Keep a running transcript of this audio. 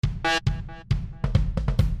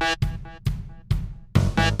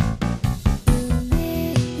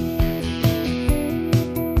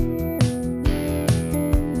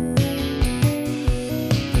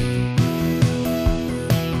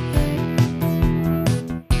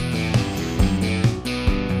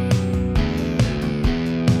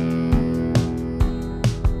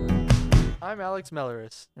Alex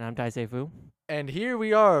Melleris. And I'm Tai Seifu. And here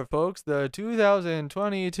we are, folks, the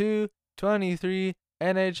 2022-23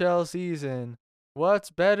 NHL season.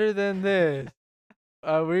 What's better than this?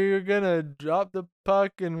 We're gonna drop the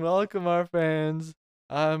puck and welcome our fans.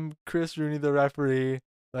 I'm Chris Rooney, the referee.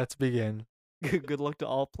 Let's begin. Good luck to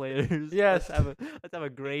all players. Yes. Let's have a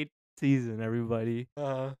great season, everybody.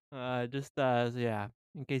 Uh, So yeah,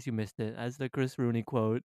 in case you missed it, as the Chris Rooney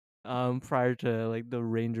quote, prior to like the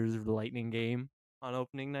Rangers Lightning game on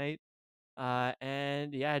opening night.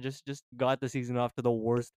 And yeah, just got the season off to the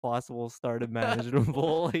worst possible start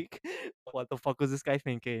imaginable. Like, what the fuck was this guy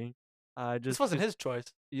thinking? this wasn't his choice.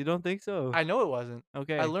 You don't think so? I know it wasn't.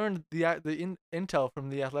 Okay. I learned the intel from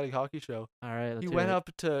the Athletic Hockey Show. All right. He Let's went hear it. up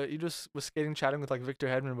to, he just was skating, chatting with like Victor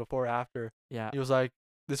Hedman before or after. Yeah. He was like,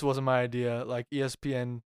 "This wasn't my idea. Like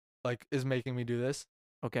ESPN, like is making me do this,"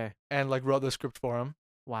 Okay. and like wrote the script for him.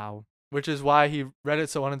 Wow. Which is why he read it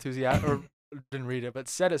so unenthusiastic, or didn't read it, but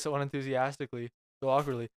said it so unenthusiastically, so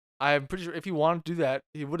awkwardly. I'm pretty sure if he wanted to do that,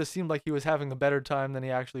 he would have seemed like he was having a better time than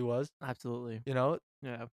he actually was. Absolutely. You know,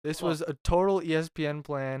 Yeah. this Well- was a total ESPN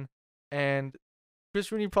plan, and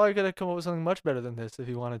Chris Rooney probably could have come up with something much better than this if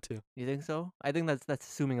he wanted to. You think so? I think that's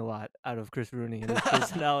assuming a lot out of Chris Rooney and his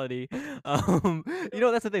personality.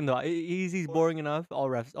 That's the thing though. He's boring enough. All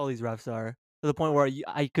these refs are to the point where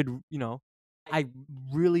I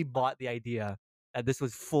really bought the idea that this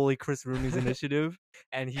was fully Chris Rooney's initiative,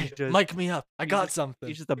 and he's just Mic me up. I he's got just- something.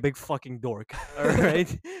 He's just a big fucking dork. All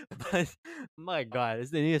right, but my God,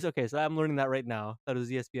 okay. So I'm learning that right now. That was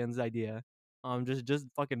ESPN's idea. Just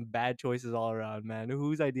fucking bad choices all around, man.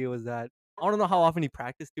 Whose idea was that? I don't know how often he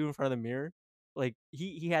practiced too in front of the mirror. Like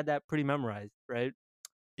he had that pretty memorized, right?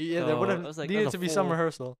 Yeah, there would So, have it was like- needed that was to a be some full-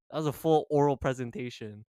 rehearsal. That was a full oral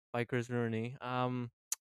presentation by Chris Rooney.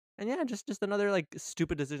 And yeah, just another like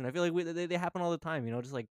stupid decision. I feel like they happen all the time,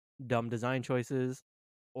 just like dumb design choices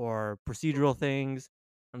or procedural things.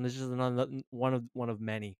 And this is just another one of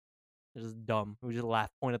many. They're just dumb. We just laugh,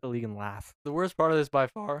 point at the league and laugh. The worst part of this by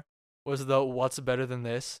far was the "what's better than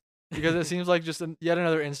this," because it seems like just yet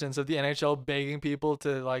another instance of the NHL begging people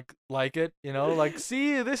to like it. Like,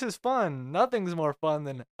 see, this is fun. Nothing's more fun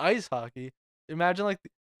than ice hockey. Imagine like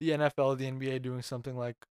the NFL, the NBA doing something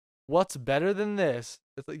like, "What's better than this?"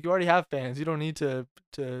 It's like you already have fans. You don't need to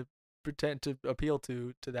pretend to appeal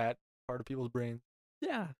to that part of people's brains.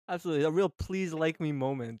 Yeah, absolutely. A real please like me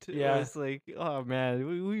moment. Yeah. It's like, oh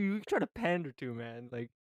man, we try to pander to, man. Like,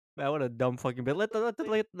 man, what a dumb fucking bit.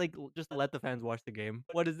 Just let the fans watch the game.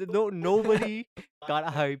 What is it? Nobody got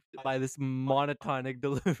hyped by this monotonic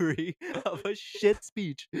delivery of a shit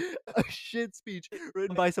speech. A shit speech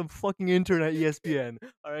written by some fucking intern at ESPN.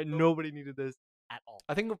 All right, nobody needed this at all.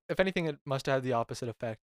 I think if anything, it must have had the opposite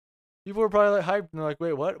effect. People were probably like hyped and they're like,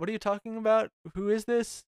 "Wait, what? What are you talking about? Who is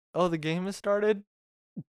this? Oh, the game has started."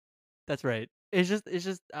 That's right. It's just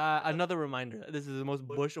another reminder. This is the most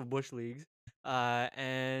Bush of Bush leagues.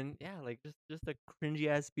 And yeah, like just a cringy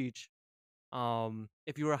ass speech.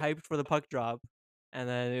 If you were hyped for the puck drop, and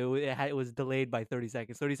then it was delayed by 30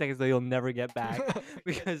 seconds. 30 seconds that you'll never get back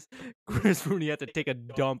because Chris Rooney had to take a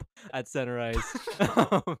dump at center ice.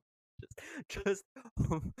 just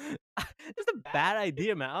a bad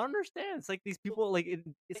idea, man. I don't understand. It's like these people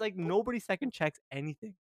it's like nobody second checks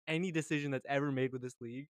anything. Any decision that's ever made with this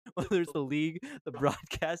league, whether it's the league, the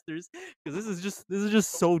broadcasters, because this is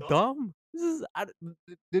just so dumb. This is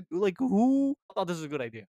like, who thought this was a good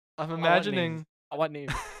idea? I'm want imagining. names. I want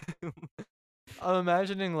names. I'm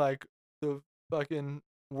imagining like the fucking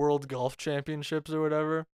World Golf Championships or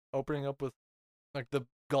whatever, opening up with like the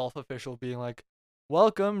golf official being like,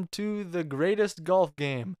 "Welcome to the greatest golf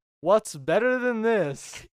game. What's better than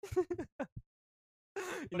this?"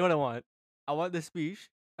 You know what I want? I want this speech.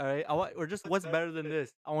 All right, or just what's better than this?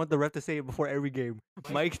 I want the ref to say it before every game,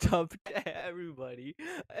 mic'd up to everybody,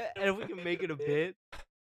 and if we can make it a bit,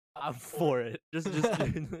 I'm for it. Just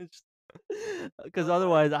because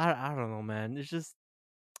otherwise, I don't know, man. It's just,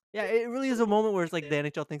 yeah, it really is a moment where it's like the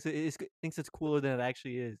NHL thinks it's cooler than it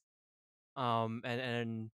actually is.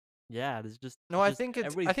 And yeah, there's just No, I just think it's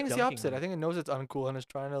everybody's the dunking opposite. on I it. think it knows it's uncool and is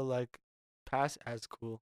trying to like pass as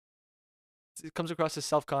cool. It comes across as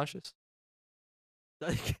self-conscious.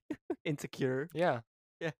 Like, insecure. Yeah.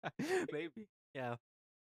 Yeah, maybe. Yeah.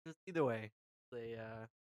 Just either way, it's a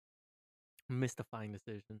mystifying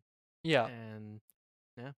decision. Yeah. And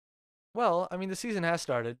Well, I mean, the season has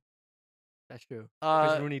started. that's true. Uh,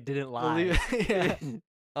 Chris Rooney didn't the lie.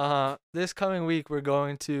 yeah. This coming week we're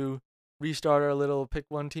going to restart our little pick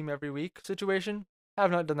one team every week situation. Have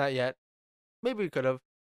not done that yet. Maybe we could have.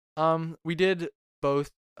 We did both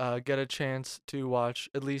get a chance to watch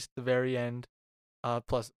at least the very end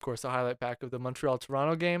plus of course the highlight pack of the Montreal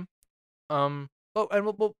Toronto game. Oh, and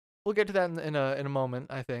we'll get to that in a moment.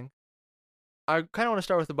 I think I kind of want to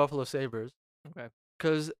start with the Buffalo Sabres Okay.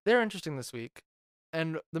 because they're interesting this week,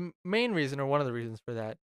 and the main reason, or one of the reasons for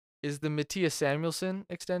that, is the Matthias Samuelsson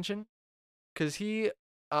extension, because he,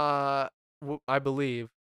 I believe,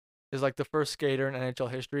 is like the first skater in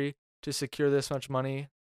NHL history to secure this much money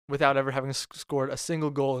without ever having scored a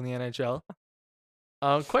single goal in the NHL.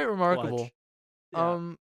 Quite remarkable. Clutch.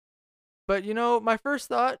 Yeah. But my first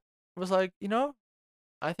thought was like,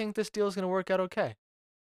 I think this deal is gonna work out okay.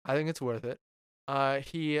 I think it's worth it.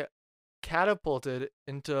 He catapulted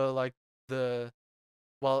into like the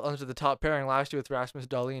under the top pairing last year with Rasmus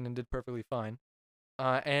Dahlin and did perfectly fine.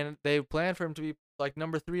 And they planned for him to be like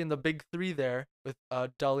number 3 in the big 3 there with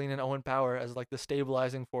Dahlin and Owen Power as like the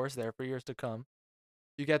stabilizing force there for years to come.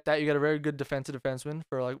 You get that. You get a very good defensive defenseman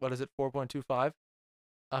for like what is it 4.25,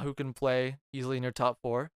 who can play easily in your top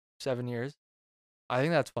 4, 7 years. I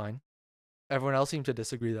think that's fine. Everyone else seemed to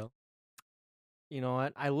disagree though. You know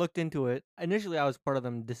what? I looked into it. Initially, I was part of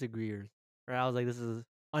them disagreeers. Right? I was like, this is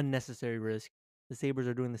unnecessary risk. The Sabres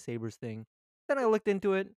are doing the Sabres thing. Then I looked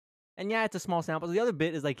into it, and yeah, it's a small sample. The other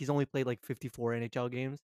bit is like he's only played like 54 NHL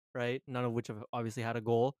games, right? None of which have obviously had a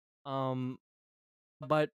goal.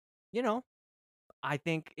 But you know, I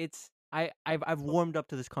think I've warmed up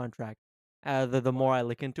to this contract. The more I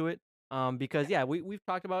look into it, because yeah, we've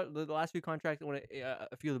talked about the last few contracts when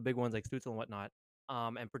a few of the big ones like Stutzel and whatnot,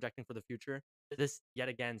 and projecting for the future. This yet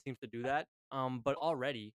again seems to do that. But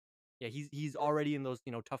already, yeah, he's already in those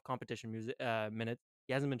tough competition minutes.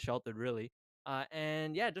 He hasn't been sheltered really,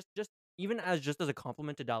 and yeah, just even as a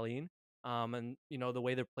compliment to Darlene. And the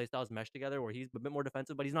way their play styles mesh together, where he's a bit more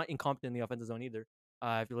defensive, but he's not incompetent in the offensive zone either.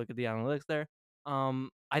 If you look at the analytics there,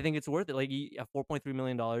 I think it's worth it. Like at $4.3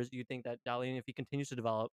 million, you think that Dalian, if he continues to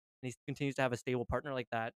develop and he continues to have a stable partner like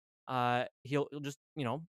that, he'll just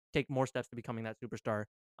take more steps to becoming that superstar.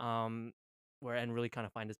 And really kind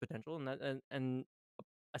of find his potential and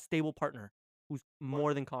a stable partner who's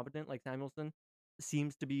more than competent, like Samuelson,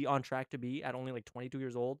 seems to be on track to be at only like 22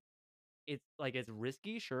 years old. It's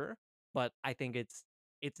risky, sure, but I think it's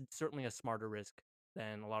certainly a smarter risk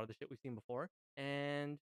than a lot of the shit we've seen before.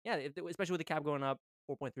 And yeah, especially with the cap going up,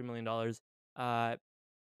 $4.3 million,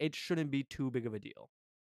 it shouldn't be too big of a deal.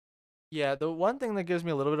 Yeah, the one thing that gives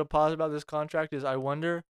me a little bit of pause about this contract is I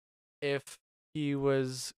wonder if he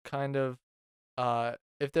was kind of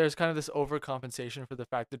if there's kind of this overcompensation for the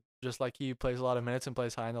fact that just like he plays a lot of minutes and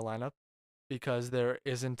plays high in the lineup because there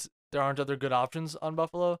aren't other good options on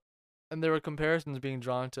Buffalo, and there were comparisons being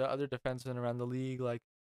drawn to other defensemen around the league like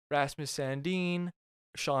Rasmus Sandin,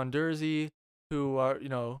 Sean Dursey, who are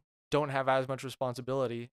don't have as much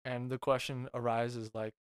responsibility, and the question arises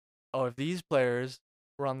like, oh, if these players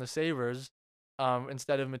were on the Sabres,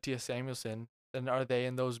 instead of Matthias Samuelsson, then are they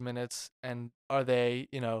in those minutes, and are they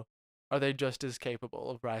just as capable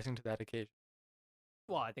of rising to that occasion?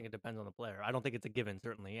 Well, I think it depends on the player. I don't think it's a given,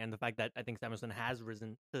 certainly. And the fact that I think Samuelson has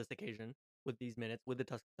risen to this occasion with these minutes, with the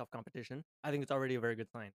tough competition, I think it's already a very good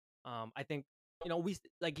sign. I think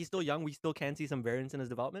he's still young. We still can see some variance in his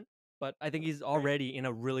development, but I think he's already in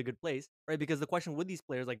a really good place, right? Because the question with these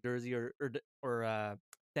players like Dursey or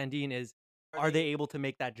Sandine is, are they able to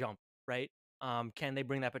make that jump, right? Can they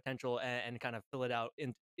bring that potential and kind of fill it out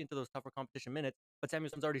into those tougher competition minutes? But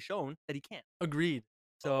Samuelson's already shown that he can. Agreed.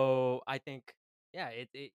 So I think, yeah,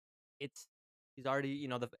 it's he's already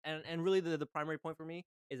and really the primary point for me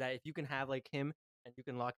is that if you can have like him and you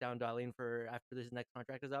can lock down Darlene for after this next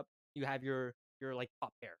contract is up, you have your like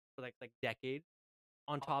top pair for like decade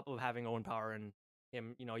on top of having Owen Power and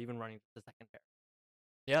him, even running the second pair.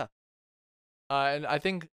 Yeah. And I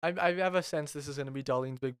think I have a sense this is going to be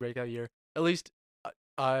Darlene's big breakout year. At least,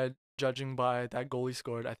 judging by that goal he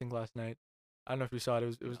scored, I think last night. I don't know if you saw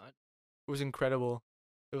it. It was incredible.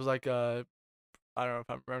 It was like I don't know if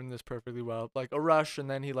I'm remembering this perfectly well. Like a rush, and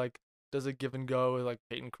then he like does a give and go with like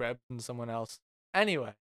Peyton Krebs and someone else.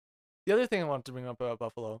 Anyway, the other thing I wanted to bring up about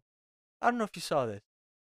Buffalo, I don't know if you saw this.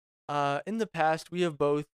 In the past, we have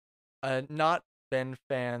both not been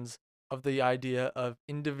fans of the idea of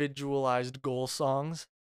individualized goal songs.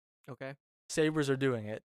 Okay. Sabres are doing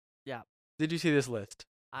it. Yeah. Did you see this list?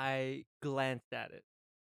 I glanced at it.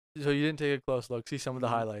 So you didn't take a close look. See some of the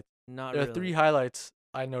highlights. Not There are really. 3 highlights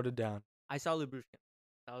I noted down. I saw Lubushkin.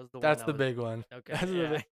 That was the one. That's the big one. Okay. That's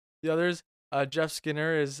Yeah. the others, Jeff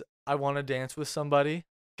Skinner is I Want to Dance with Somebody.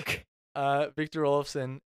 Victor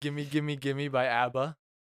Olofsson, Gimme Gimme Gimme by ABBA.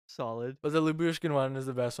 Solid. But the Lubushkin one is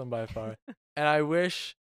the best one by far. And I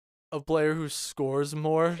wish a player who scores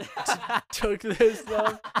more took this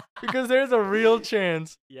stuff because there's a real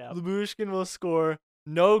chance Yeah. Lyubushkin will score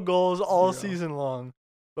no goals all 0. season long.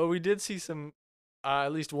 But we did see some,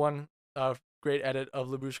 at least one great edit of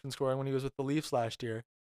Lyubushkin scoring when he was with the Leafs last year,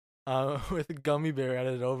 with Gummy Bear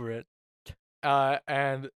edited over it.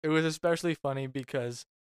 And it was especially funny because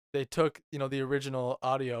they took, the original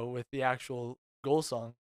audio with the actual goal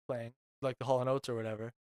song playing, like the Hall & Oates or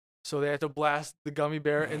whatever. So they had to blast the Gummy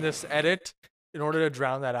Bear in this edit in order to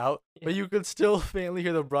drown that out. But you could still faintly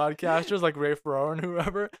hear the broadcasters like Ray Ferraro and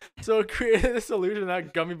whoever. So it created this illusion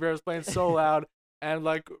that Gummy Bear is playing so loud and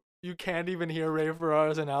like you can't even hear Ray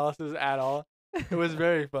Ferraro's analysis at all. It was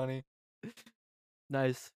very funny.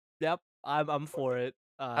 Nice. Yep. I'm for it.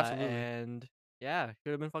 Absolutely. And yeah,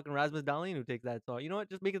 should have been fucking Rasmus Dahlin who takes that song. You know what?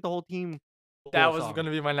 Just make it the whole team. That goal was song.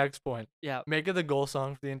 gonna be my next point. Yeah. Make it the goal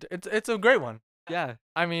song for the it's a great one. Yeah.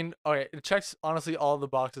 I mean, okay, it checks honestly all the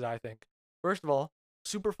boxes, I think. First of all,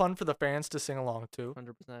 super fun for the fans to sing along to.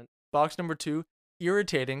 100%. Box number 2,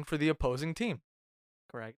 irritating for the opposing team.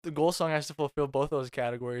 Correct. The goal song has to fulfill both those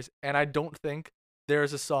categories, and I don't think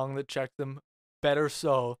there's a song that checks them better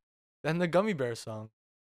so than the Gummy Bear song.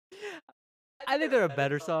 I think there are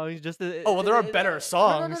better songs. Oh, well, there are better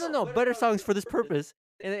songs. No. Better songs for this purpose.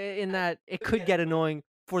 In that it could get annoying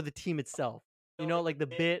for the team itself. You know, like the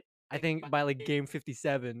bit, I think by like game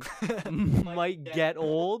 57 might get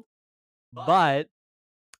old, but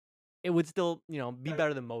it would still, be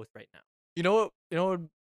better than most right now. You know what? You know what would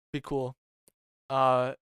be cool?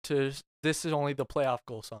 This is only the playoff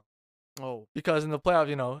goal song. Oh, Because in the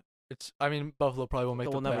playoff, Buffalo probably won't make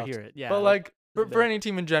so the we'll playoffs. never hear it. Yeah. But like for bit. any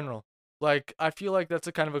team in general, like I feel like that's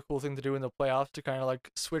a kind of a cool thing to do in the playoffs to kind of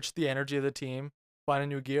like switch the energy of the team, find a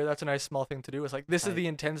new gear. That's a nice small thing to do. It's like this is Right. the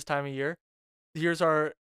intense time of year. Here's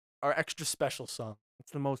our extra special song.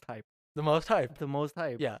 It's the most hype. The most hype. The most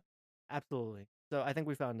hype. Yeah. Absolutely. So I think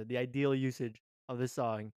we found it. The ideal usage of this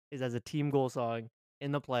song is as a team goal song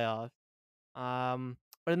in the playoffs.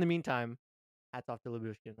 But in the meantime, hats off to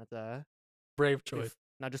Lyubushkin. That's a Brave choice.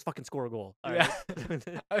 now just fucking score a goal. All Yeah. right.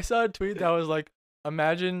 I saw a tweet that was like,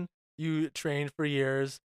 imagine you trained for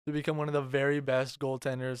years to become one of the very best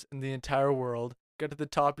goaltenders in the entire world, get to the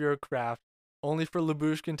top of your craft, only for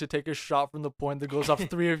Lyubushkin to take a shot from the point that goes off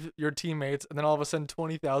 3 of your teammates, and then all of a sudden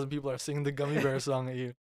 20,000 people are singing the Gummy Bear song at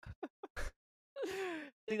you.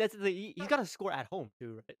 See, that's he's got to score at home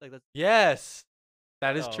too, right? Like that's Yes,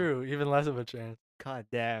 that is Oh. true. Even less of a chance. god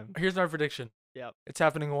damn. Here's my prediction. Yep. It's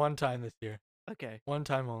happening one time this year. Okay. One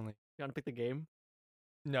time only. You want to pick the game?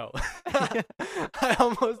 No. I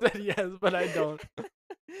almost said yes, but I don't.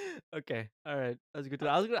 Okay. All right. That's good.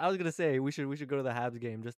 I was gonna say we should go to the Habs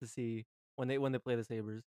game just to see when they play the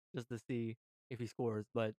Sabres, just to see if he scores.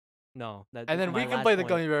 But no. And that's then my we can last play the point.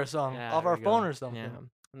 Gummy Bear song Yeah, off there our we phone go. or something. Yeah.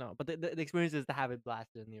 No, but the experience is to have it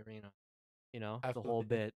blasted in the arena. The whole Absolutely.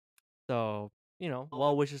 bit. So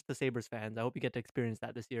well wishes to Sabres fans. I hope you get to experience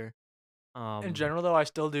that this year. In general, though, I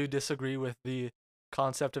still do disagree with the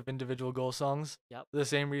concept of individual goal songs. Yep. For the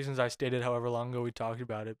same reasons I stated however long ago we talked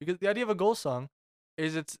about it. Because the idea of a goal song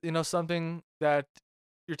is it's, something that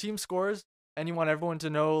your team scores and you want everyone to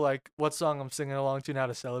know, like, what song I'm singing along to now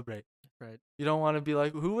to celebrate. Right. You don't want to be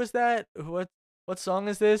like, who was that? What song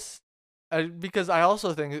is this? Because I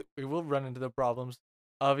also think we will run into the problems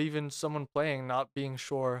of even someone playing not being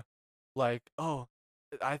sure, like, oh,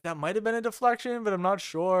 that might have been a deflection, but I'm not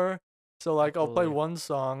sure. So like I'll play Absolutely. one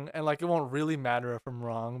song and like it won't really matter if I'm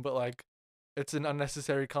wrong, but like it's an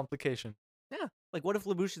unnecessary complication. Yeah. Like what if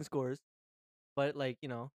Lyubushkin scores, but like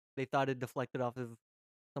they thought it deflected off of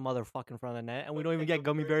some other fucking front of the net, and we don't even get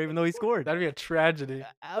Gummy Bear even though he scored. That'd be a tragedy.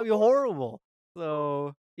 That'd be horrible.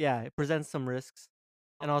 So yeah, it presents some risks,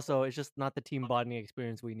 and also it's just not the team bonding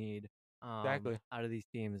experience we need. Exactly. Out of these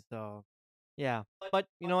teams. So yeah, but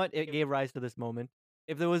you know what? It gave rise to this moment.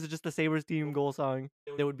 If there was just a Sabres team goal song,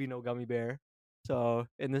 there would be no Gummy Bear. So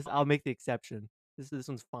in this, I'll make the exception. This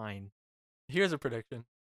one's fine. Here's a prediction.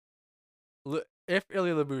 If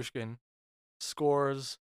Ilya Lyubushkin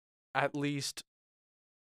scores at least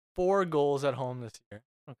 4 goals at home this year,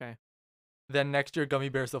 Okay. then next year Gummy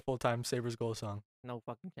Bear's the full-time Sabres goal song. No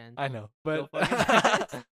fucking chance. I know, No but fucking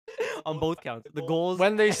chance. On both counts, the goals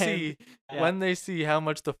when they and- see yeah, when they see how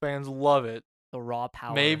much the fans love it, the raw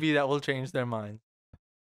power. maybe that will change their mind.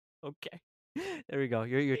 Okay. There we go.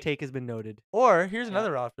 Your take has been noted. Or here's Yeah.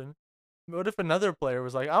 another option. What if another player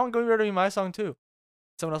was like, I want Gummy Bear to be my song too?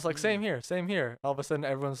 Someone else like, same here, same here. All of a sudden,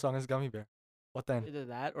 everyone's song is Gummy Bear. What then? Either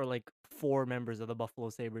that or like 4 members of the Buffalo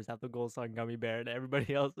Sabres have the goal song Gummy Bear and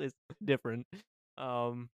everybody else is different.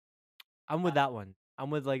 I'm with that one. I'm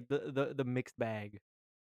with like the mixed bag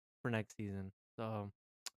for next season. So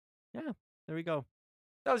Yeah, there we go.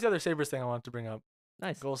 That was the other Sabres thing I wanted to bring up.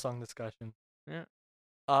 Nice. Goal song discussion. Yeah,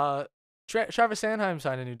 Uh, Travis Sanheim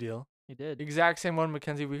signed a new deal. he did. Exact same one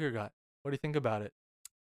Mackenzie Weegar got. What do you think about it?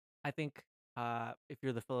 I think if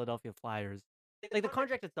you're the Philadelphia Flyers, like the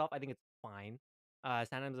contract itself, I think it's fine.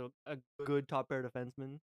 Sanheim's a good top pair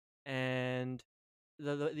defenseman, and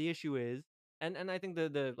the issue is, and I think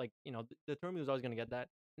the like the term he was always gonna get that,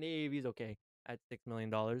 and the AAV is okay at $6 million.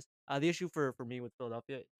 The issue for me with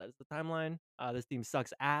Philadelphia is the timeline. This team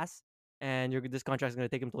sucks ass, and this contract is gonna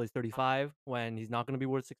take him till he's 35 when he's not gonna be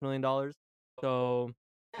worth $6 million. So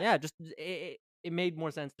yeah, just it made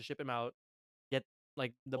more sense to ship him out, get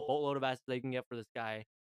like the boatload of assets they can get for this guy,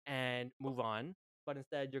 and move on. But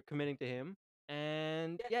instead, you're committing to him,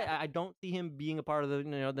 and yeah, I don't see him being a part of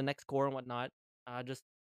the next core and whatnot. Just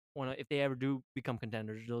want to if they ever do become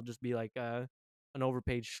contenders, they'll just be like an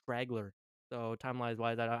overpaid straggler. So timeline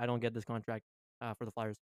wise, I don't get this contract for the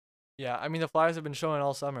Flyers. Yeah, I mean the Flyers have been showing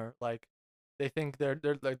all summer like they think they're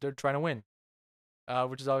trying to win,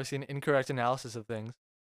 which is obviously an incorrect analysis of things.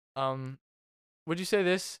 Um, would you say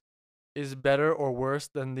this is better or worse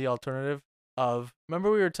than the alternative of?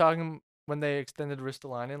 Remember we were talking when they extended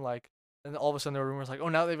Ristolainen, like, and all of a sudden there were rumors like, oh,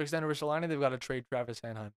 now they've extended Ristolainen, they've got to trade Travis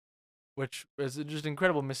Sanheim, which is just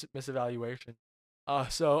incredible misevaluation.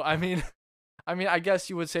 So I mean, I guess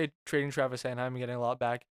you would say trading Travis Sanheim and getting a lot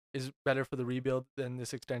back is better for the rebuild than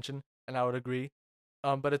this extension, and I would agree.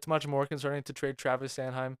 But it's much more concerning to trade Travis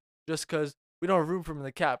Sanheim just because we don't have room for him in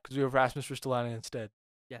the cap because we have Rasmus Ristolainen instead.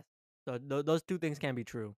 Yes. So those two things can be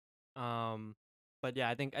true. Um, but yeah,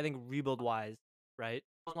 I think rebuild wise, right?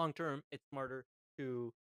 Long term, it's smarter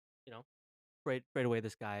to, you know, trade away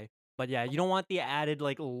this guy. But yeah, you don't want the added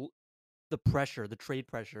like the pressure, the trade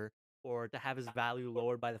pressure, or to have his value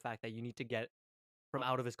lowered by the fact that you need to get from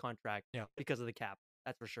out of his contract Yeah. because of the cap.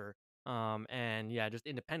 That's for sure. And yeah, just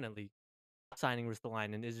independently signing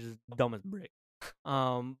Ristolainen is just dumb as brick.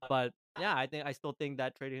 But yeah, I still think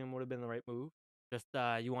that trading him would have been the right move. Just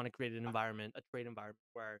you want to create an environment, a trade environment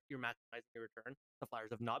where you're maximizing your return. The Flyers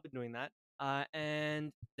have not been doing that,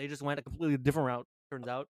 and they just went a completely different route. Turns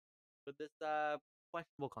out with this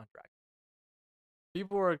questionable contract.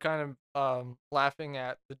 People were kind of laughing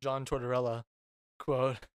at the John Tortorella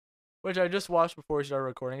quote, which I just watched before we started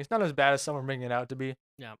recording. It's not as bad as some are making it out to be.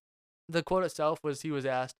 Yeah. The quote itself was he was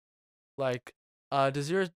asked, like, does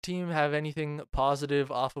your team have anything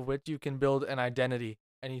positive off of which you can build an identity?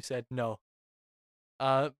 And he said no.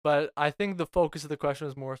 But I think the focus of the question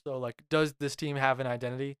was more so like, does this team have an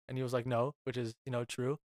identity? And he was like, no, which is,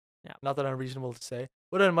 true. Yeah. Not that unreasonable to say.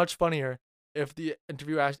 Would have been much funnier if the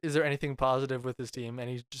interviewer asked, is there anything positive with this team? And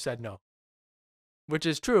he just said no, which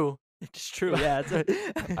is true. It's true. Yeah.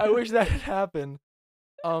 I wish that had happened.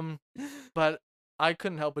 But I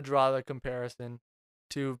couldn't help but draw the comparison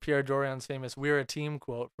to Pierre Dorian's famous "We're a team"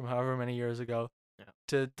 quote from however many years ago,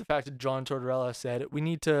 to the fact that John Tortorella said, we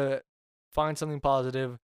need to find something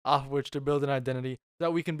positive off of which to build an identity so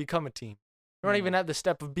that we can become a team. We're not even at the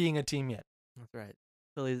step of being a team yet. That's right.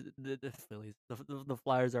 The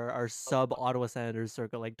Flyers are sub Ottawa Senators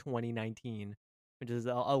circa like 2019, which is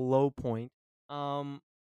a low point.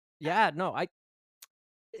 Yeah, no,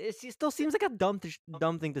 it still seems like a dumb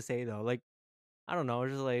thing to say though. Like, I don't know,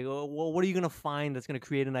 it's just like, well, what are you gonna find that's gonna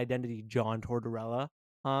create an identity, John Tortorella?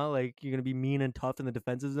 Huh? Like you're gonna be mean and tough in the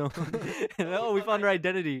defensive zone? Oh, we found our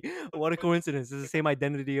identity. What a coincidence! It's the same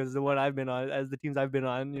identity as the one I've been on, as the teams I've been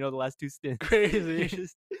on. The last two stints. Crazy.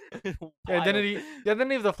 Just The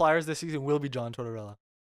identity of the Flyers this season will be John Tortorella,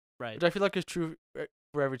 right. which I feel like is true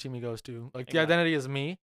for every team he goes to. Like the Exactly. identity is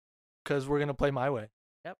me, because we're gonna play my way.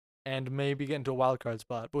 Yep. And maybe get into a wild card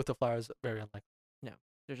spot, but with the Flyers, very unlikely. Yeah,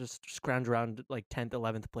 they're just scrounge around like 10th,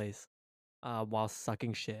 11th place, while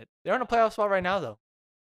sucking shit. They're in a playoff spot right now, though.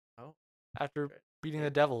 Oh, After great. beating the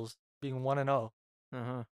Devils, being 1-0.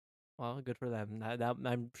 Well, good for them. That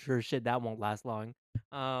I'm sure shit that won't last long.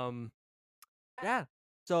 Yeah.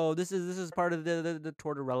 So this is part of the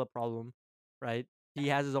Tortorella problem, right? He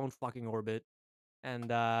has his own fucking orbit,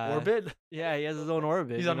 and Orbit? yeah, he has his own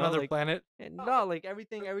orbit. He's on another like, planet. No, like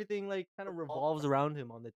everything like kind of revolves around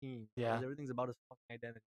him on the team. Yeah. Everything's about his fucking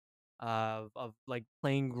identity. Of like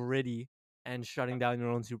playing gritty and shutting down your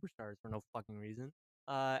own superstars for no fucking reason.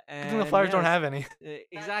 And The Flyers don't yes, have any.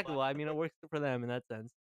 exactly. Well, I mean, it works for them in that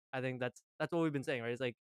sense. I think that's what we've been saying, right? It's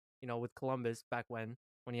like, with Columbus back when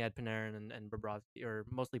he had Panarin and Bobrovsky, or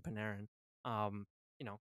mostly Panarin, you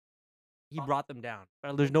know, he brought them down.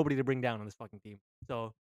 But there's nobody to bring down on this fucking team.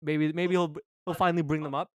 So maybe he'll finally bring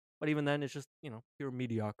them up. But even then, it's just pure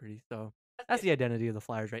mediocrity. So that's the identity of the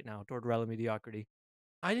Flyers right now: Tortorella mediocrity.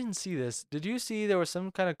 I didn't see this. Did you see there was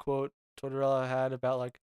some kind of quote Tortorella had about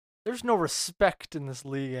like There's no respect in this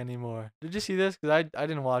league anymore. Did you see this? Because I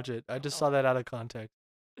didn't watch it. I just saw that out of context.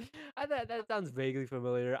 That sounds vaguely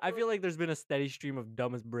familiar. I feel like there's been a steady stream of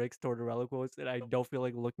dumbest bricks Tortorella quotes, and I don't feel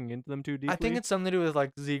like looking into them too deeply. I think it's something to do with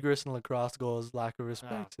like Zegras and lacrosse goals, lack of Oh,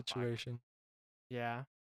 respect fuck. situation. Yeah,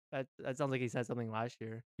 that sounds like he said something last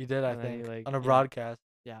year. He did, I And then he, think, like, on a yeah. broadcast.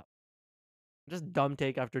 Yeah, just dumb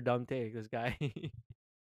take after dumb take. This guy.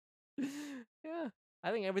 Yeah,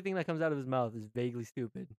 I think everything that comes out of his mouth is vaguely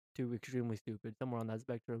stupid to extremely stupid, somewhere on that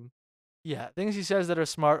spectrum. Yeah, things he says that are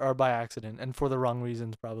smart are by accident and for the wrong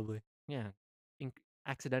reasons, probably. Yeah,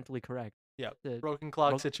 accidentally correct. Yeah, The broken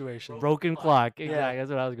clock bro- situation. broken clock. Yeah. Exactly. That's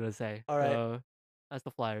what I was gonna say. All right. So, that's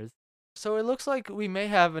the Flyers. So it looks like we may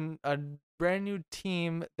have a brand new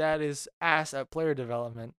team that is ass at player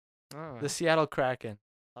development, Oh, the Seattle Kraken.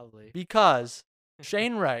 lovely. Because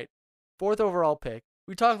Shane Wright, 4th overall pick.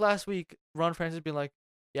 We talked last week, Ron Francis being like,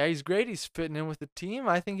 yeah, he's great. He's fitting in with the team.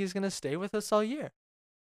 I think he's going to stay with us all year.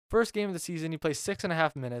 First game of the season, he plays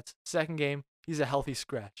 6.5 minutes. Second game, he's a healthy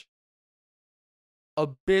scratch.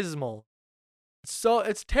 Abysmal. So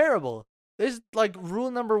it's terrible. This, like,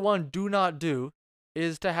 rule number 1, do not do,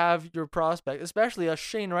 is to have your prospect, especially a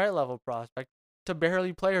Shane Wright level prospect, to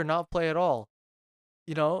barely play or not play at all.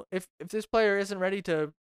 You know, if this player isn't ready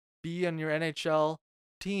to be on your NHL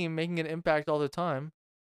team making an impact all the time,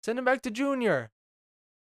 send him back to junior.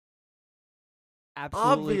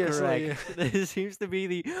 Absolutely Obviously. correct. This seems to be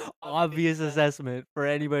the obvious assessment for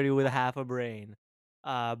anybody with half a brain.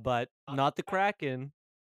 But not the Kraken.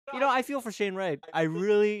 You know, I feel for Shane Wright. I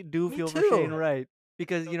really do Me feel for Shane too. Wright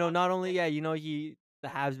because not only the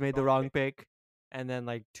Habs made the wrong pick, and then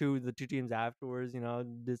like the two teams afterwards,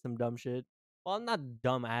 did some dumb shit. Well, not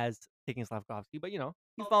dumb as taking Slavkovsky, but he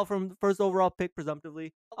fell from first overall pick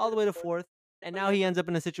presumptively all the way to 4th, and now he ends up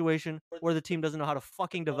in a situation where the team doesn't know how to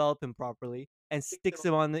fucking develop him properly and sticks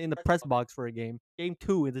him in the press box for a game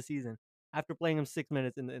 2 of the season after playing him 6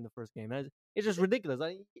 minutes in the first game. It's just ridiculous.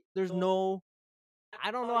 There's no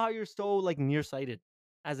I don't know how you're so like nearsighted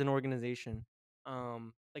as an organization.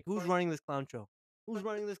 Like who's running this clown show? Who's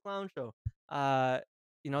running this clown show?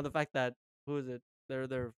 The fact that who is it? Their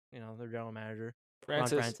general manager, Ron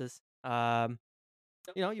Francis.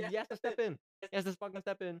 He has to step in. He has to fucking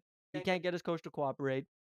step in. He can't get his coach to cooperate.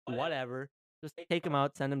 Whatever. Just take him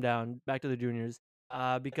out, send him down back to the juniors.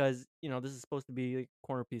 Because this is supposed to be like a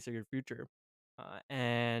corner piece of your future.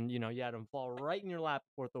 And you had him fall right in your lap,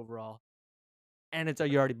 4th overall. And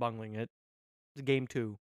you're already bungling it. It's game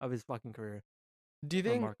 2 of his fucking career. Do you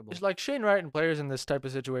think Remarkable. it's like Shane Wright and players in this type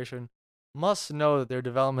of situation must know that their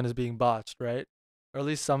development is being botched, right? Or at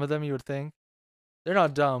least some of them, you would think. They're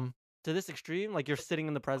not dumb. To this extreme, like you're sitting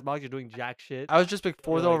in the press box, you're doing jack shit. I was just picked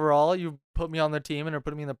 4th like- overall. You put me on the team and are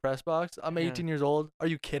putting me in the press box. I'm Yeah. 18 years old. Are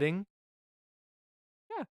you kidding?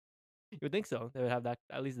 You would think so. They would have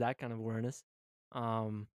at least that kind of awareness. But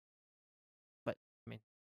I mean,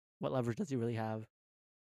 what leverage does he really have?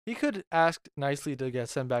 He could ask nicely to get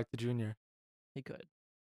sent back to junior. He could.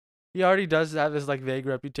 He already does have this like vague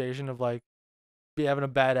reputation of like be having a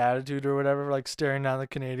bad attitude or whatever, like staring down the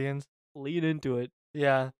Canadians. Lean into it.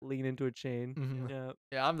 Yeah. Lean into it, Shane. Mhm. Yeah.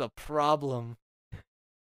 Yeah, I'm the problem.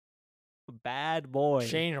 Bad boy.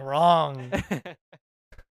 Shane wrong.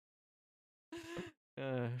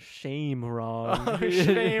 Shame wrong. Oh,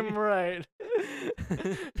 shame right.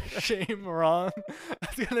 Shame wrong.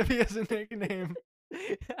 That's gonna be his nickname.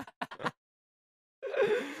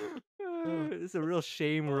 It's a real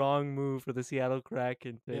shame wrong move for the Seattle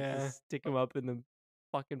Kraken to Yeah. just stick him up in the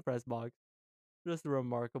fucking press box. Just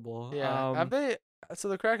remarkable. Yeah. Have they? So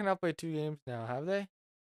the Kraken have played 2 games now. Have they?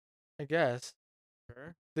 I guess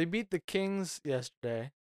Sure. they beat the Kings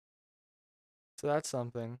yesterday. So that's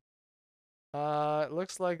something. It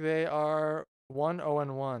looks like they are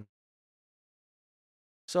 1-0-1.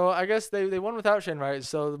 So I guess they won without Shane Wright.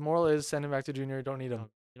 So the moral is send him back to junior. Don't need him.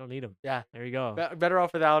 You don't need him. Yeah. There you go. Better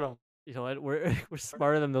off without him. You know what? We're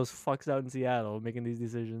smarter than those fucks out in Seattle making these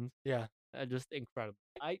decisions. Yeah. Just incredible.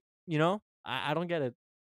 I don't get it.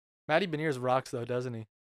 Matty Beniers rocks though, doesn't he?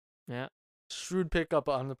 Yeah. Shrewd pickup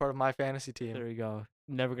on the part of my fantasy team. There you go.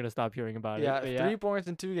 Never gonna stop hearing about Yeah, it. 3 points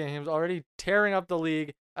in 2 games, already tearing up the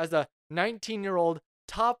league as the 19-year-old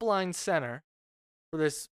top line center for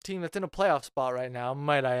this team that's in a playoff spot right now,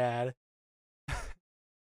 might I add.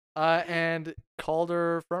 And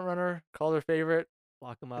Calder frontrunner, Calder favorite.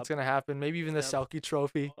 Lock him up. It's gonna happen. Maybe even the Yep. Selke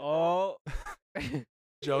Trophy. Oh.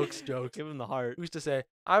 Jokes. Give him the heart. Who's to say?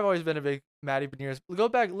 I've always been a big Matty Beniers. Go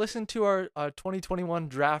back, listen to our 2021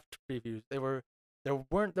 draft previews. There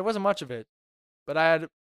wasn't much of it, but I had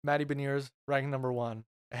Matty Beniers ranked number 1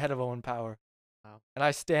 ahead of Owen Power. Wow. And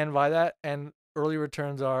I stand by that. And early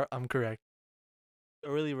returns are. I'm correct.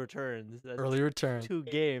 Early returns. That's Early returns. 2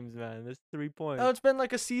 games, man. That's 3 points. Oh, it's been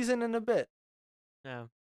like a season and a bit. Yeah.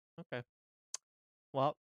 Okay.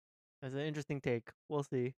 Well, that's an interesting take. We'll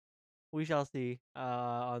see. We shall see.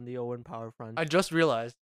 On the Owen Power front. I just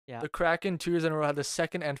realized Yeah. the Kraken 2 years in a row had the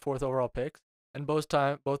second and fourth overall picks, and both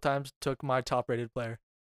times took my top rated player.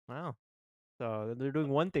 Wow. So they're doing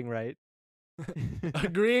one thing right.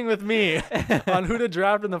 Agreeing with me on who to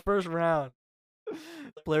draft in the first round.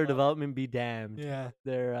 Player development be damned. Yeah.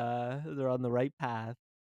 They're on the right path.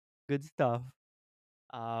 Good stuff.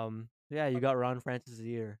 Yeah, you got Ron Francis of the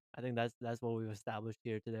year. I think that's what we've established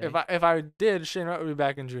here today. If I did, Shane Wright would be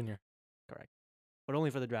back in junior. Correct. But only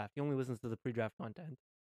for the draft. He only listens to the pre-draft content.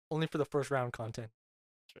 Only for the first round content.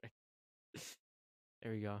 That's right.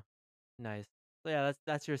 There we go. Nice. So yeah,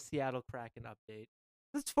 that's your Seattle Kraken update.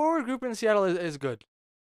 This forward group in Seattle is good.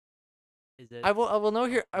 Is it? I will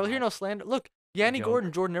hear no slander. Look, Yanni joke.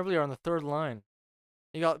 Gordon, Jordan Eberle are on the third line.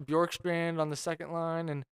 You got Bjorkstrand on the second line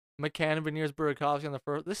and McCann, Beniers, Burakovsky on the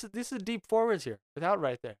first. This is deep forwards here without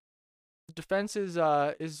right there. The defense is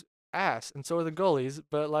ass, and so are the goalies.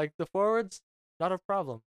 But like the forwards, not a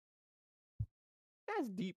problem. That's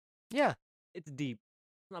deep. Yeah, It's deep.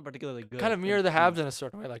 It's not particularly good. kind of but mirror it's the Habs deep. in a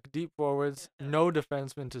certain way. Like deep forwards, no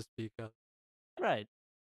defensemen to speak of. Right.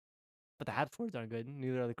 But the Habs forwards aren't good.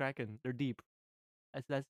 Neither are the Kraken. They're deep. That's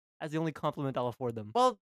the only compliment I'll afford them.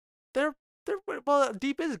 Well, they're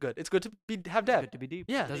deep is good. It's good to have It's depth. good to be deep.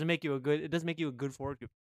 Yeah. It doesn't make you a good. It doesn't make you a good forward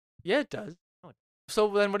group. Yeah, it does. No, it So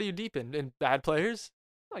then, what are you deep in? In bad players?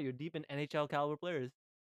 No, you're deep in NHL caliber players.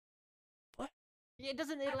 What? Yeah, it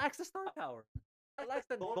doesn't. It lacks the star power. It lacks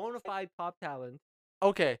the bona fide top talent.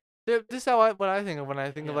 Okay, this is what I think of when I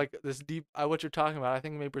think of Yeah. like this deep. What you're talking about. I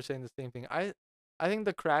think maybe we're saying the same thing. I think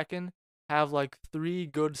the Kraken have like 3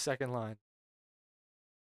 good second lines.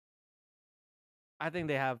 I think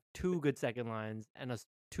they have 2 good second lines and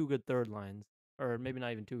 2 good third lines, or maybe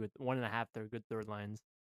not even 2 good, 1.5 good third lines.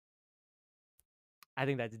 I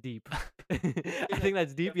think that's deep. I think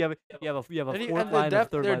that's deep. You have a fourth line of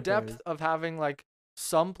third Their line depth players. of having like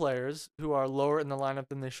some players who are lower in the lineup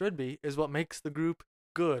than they should be is what makes the group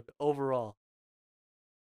good overall.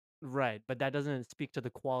 Right, but that doesn't speak to the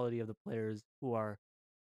quality of the players who are,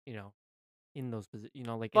 in those positions.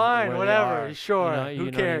 Like Fine, where they whatever, are, sure. you Who know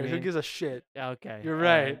what I cares? Who mean? gives a shit? Yeah, okay. You're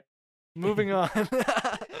alright. right. Moving on.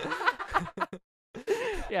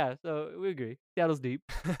 Yeah, so we agree. Seattle's deep.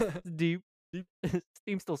 It's deep. Deep.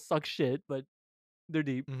 Steam still sucks shit, but they're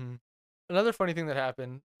deep. Mhm. Another funny thing that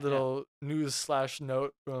happened, little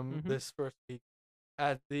news/note from Mhm. this first week,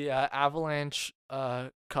 at the Avalanche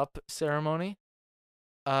Cup ceremony,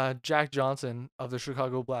 Jack Johnson of the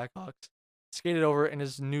Chicago Blackhawks skated over in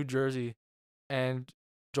his new jersey and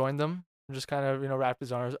joined them, and just kind of wrapped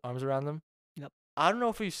his arms around them. Yep. I don't know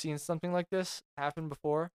if we've seen something like this happen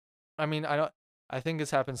before. I mean, I think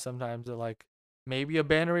it's happened sometimes that like maybe a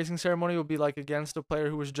banner raising ceremony will be like against a player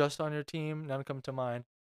who was just on your team. None come to mind.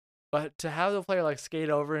 But to have the player like skate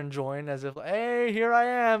over and join as if, hey, here I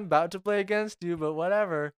am, about to play against you, but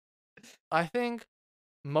whatever. I think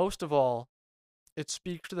most of all, it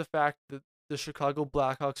speaks to the fact that the Chicago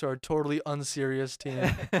Blackhawks are a totally unserious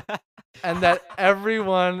team, and that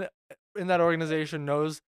everyone in that organization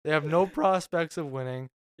knows they have no prospects of winning.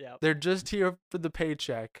 Yeah, They're just here for the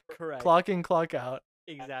paycheck, correct. clock in, clock out.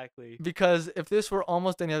 Exactly. Because if this were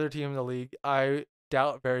almost any other team in the league, I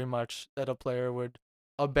doubt very much that a player would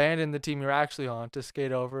abandon the team you're actually on to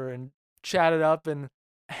skate over and chat it up and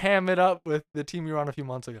ham it up with the team you were on a few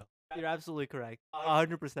months ago. You're absolutely correct.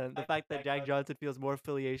 100%. The fact that Jack Johnson feels more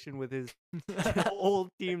affiliation with his old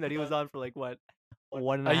team that he was on for like what,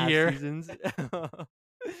 1.5 year. seasons,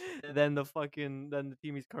 than the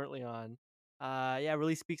team he's currently on. Yeah, it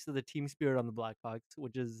really speaks to the team spirit on the Blackhawks,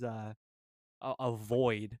 which is a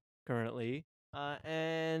void currently.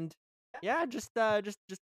 And yeah, just a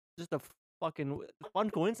fucking fun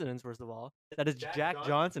coincidence. First of all, that is Jack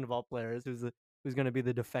Johnson of all players, who's gonna be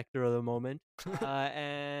the defector of the moment.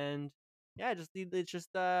 And yeah, it's just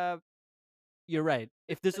you're right.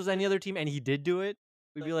 If this was any other team and he did do it,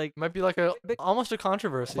 we'd be like, Might be like almost a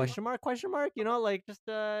controversy. question mark, like just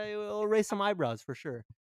it'll raise some eyebrows for sure.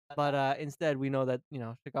 But instead, we know that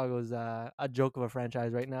Chicago's a joke of a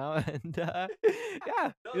franchise right now, and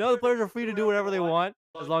yeah, the players are free to do whatever they want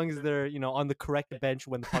as long as they're on the correct bench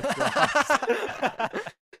when the puck drops.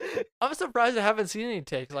 I'm surprised I haven't seen any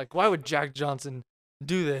takes. Like, why would Jack Johnson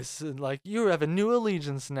do this? And like, you have a new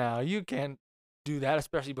allegiance now. You can't do that,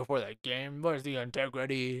 especially before that game. Where's the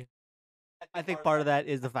integrity? I think part of that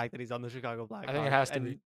is the fact that he's on the Chicago Blackhawks. I think it has to and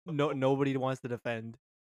be. Nobody wants to defend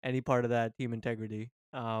any part of that team integrity.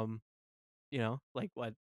 You know, like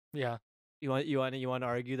what? Yeah. You want to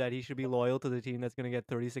argue that he should be loyal to the team that's gonna get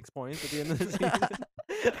 36 points at the end of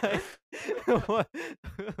the season? What?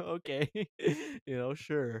 Okay,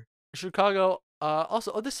 sure. Chicago.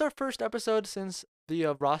 Also, this is our first episode since the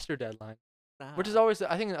roster deadline, which is Ah, always,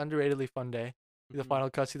 I think, an underratedly fun day. The mhm, final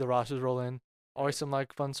cut, see the rosters roll in. Always right, some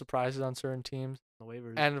like fun surprises on certain teams, the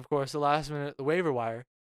waivers. and of course the last minute the waiver wire.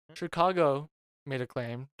 Yeah. Chicago made a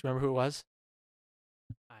claim. Do you remember who it was?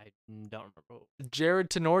 I don't remember. Jared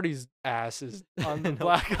Tenorti's ass is on the No,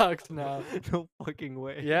 Blackhawks now. no fucking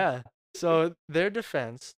way. Yeah. So their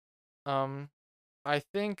defense, I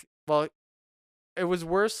think, well, it was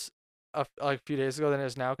worse like a few days ago than it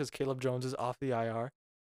is now because Caleb Jones is off the IR.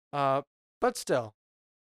 But still,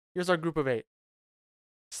 here's our group of 8: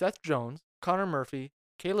 Seth Jones, Connor Murphy,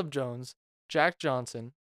 Caleb Jones, Jack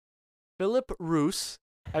Johnson, Philip Roos.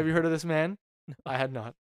 Have you heard of this man? I had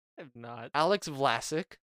not. I have not. Alex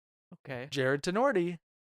Vlasic, Okay. Jared Tenorti,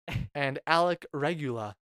 and Alec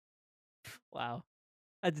Regula. Wow.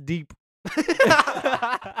 That's deep.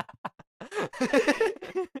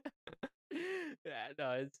 Yeah,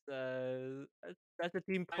 no, it's that's a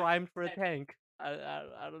team primed for a tank.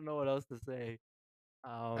 I don't know what else to say.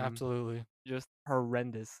 Absolutely. Just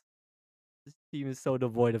horrendous. This team is so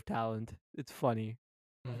devoid of talent. It's funny,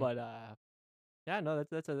 Mhm. but yeah, no,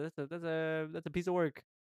 that's a piece of work.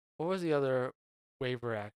 What was the other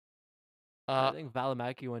waiver act? I think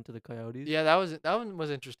Valimaki went to the Coyotes. Yeah, that one was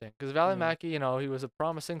interesting because Valimaki, he was a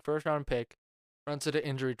promising first round pick, runs into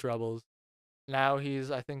injury troubles. Now he's,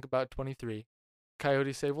 I think, about 23.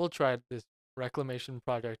 Coyotes say we'll try this reclamation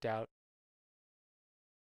project out.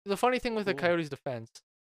 The funny thing with the Cool. Coyotes' defense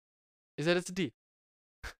is that it's deep.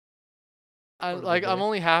 Sort of a I'm bit.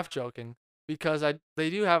 only half joking because they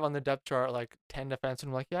do have on the depth chart like 10 defensemen.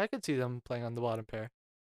 I'm like, yeah, I could see them playing on the bottom pair.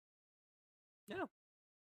 Yeah.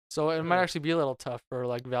 So it might Sure. actually be a little tough for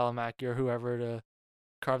like Valimaki or whoever to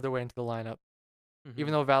carve their way into the lineup. Even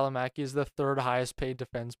Mhm. though Valimaki is the third highest paid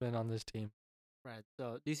defenseman on this team. Right.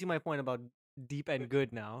 So, do you see my point about deep and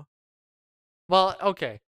good now? Well,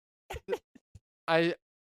 okay. I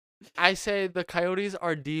I say the Coyotes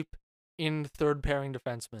are deep in third pairing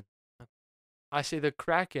defensemen. I say the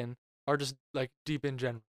Kraken are just like deep in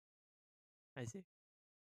general. I see.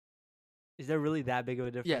 Is there really that big of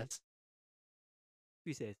a difference? Yes. If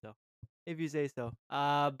you say so. If you say so.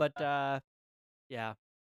 But yeah.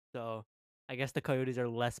 So I guess the Coyotes are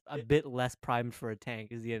a bit less primed for a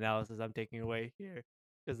tank is the analysis I'm taking away here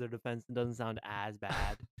because their defense doesn't sound as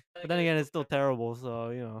bad. But then again, it's still terrible.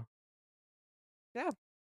 So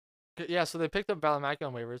Yeah, so they picked up Valimaki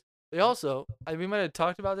on waivers. They also, we might have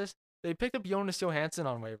talked about this. They picked up Jonas Johansson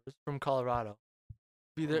on waivers from Colorado.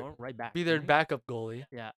 Be their right back. backup goalie.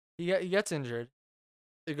 Yeah. He gets injured.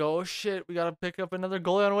 They go, oh shit, we gotta pick up another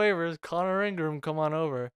goalie on waivers. Connor Ingram, come on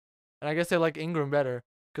over. And I guess they like Ingram better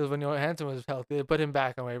because when Johansson was healthy, they put him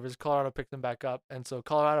back on waivers. Colorado picked him back up, and so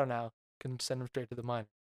Colorado now can send him straight to the minors.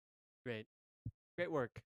 Great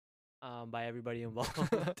work. By everybody involved.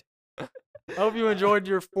 I hope you enjoyed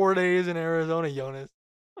your 4 days in Arizona, Jonas.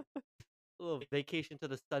 A little vacation to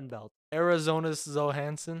the Sun Belt. Arizona's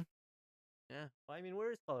Johansson. Yeah. Well, I mean,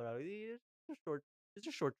 where is Colorado? It's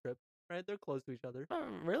a short trip, right? They're close to each other.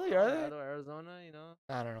 Really? Are they? Colorado, Arizona,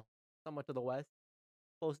 I don't know. somewhat to the west,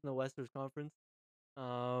 close in the Western Conference.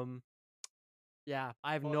 Yeah,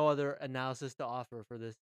 I have no other analysis to offer for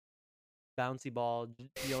this bouncy ball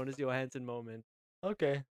Jonas Johansson moment.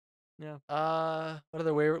 Okay. Yeah. What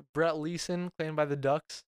other waiver? Brett Leeson, claimed by the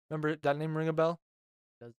Ducks. Remember that name ring a bell?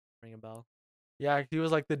 Does ring a bell. Yeah, he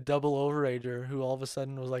was like the double overager who all of a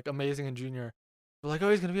sudden was like amazing in junior. We're like, oh,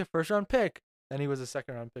 he's gonna be a first round pick. Then he was a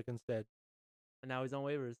second round pick instead. And now he's on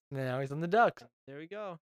waivers. And now he's on the Ducks. There we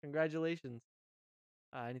go. Congratulations.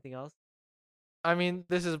 Anything else? I mean,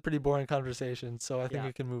 this is a pretty boring conversation, so I think Yeah.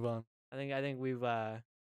 we can move on. I think we've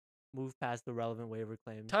moved past the relevant waiver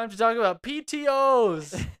claims. Time to talk about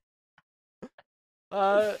PTOs.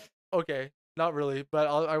 Okay, not really, but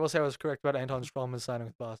I will say I was correct about Anton Stralman signing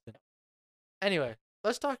with Boston. Anyway,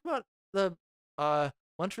 let's talk about the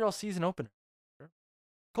Montreal season opener. Sure.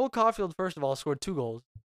 Cole Caulfield, first of all, scored 2 goals.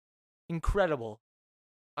 Incredible.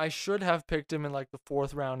 I should have picked him in like the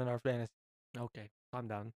 4th round in our fantasy. Okay, calm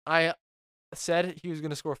down. I said he was going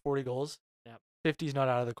to score 40 goals. Yep. 50 is not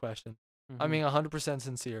out of the question. Mm-hmm. I'm being 100%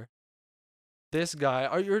 sincere. This guy,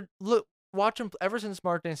 watch him ever since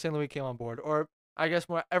Martin St. Louis came on board, or I guess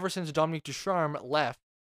more ever since Dominique Ducharme left.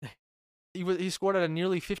 He scored at a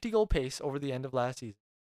nearly 50-goal pace over the end of last season.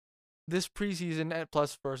 This preseason, at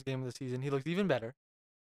plus first game of the season, he looked even better.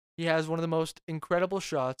 He has one of the most incredible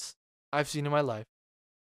shots I've seen in my life.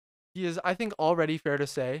 He is, I think, already fair to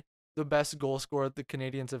say, the best goal scorer the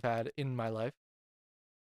Canadians have had in my life,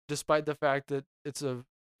 despite the fact that it's a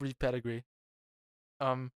brief pedigree.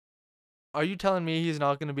 Um, are you telling me he's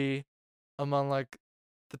not going to be among like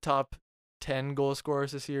the top 10 goal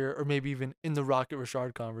scorers this year, or maybe even in the Rocket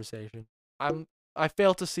Richard conversation? I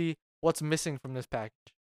fail to see what's missing from this package.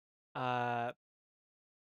 Uh,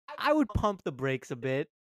 I would pump the brakes a bit.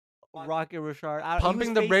 Rocket Richard. He was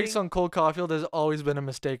Pumping the brakes facing- on Cole Caulfield has always been a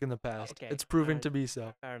mistake in the past. Okay, It's proven alright. to be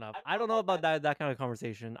so. Fair enough. I don't know about that kind of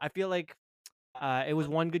conversation. I feel like it was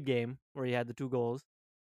one good game where he had the 2 goals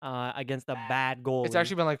against a bad goalie. It's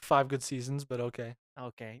actually been like 5 good seasons, but okay.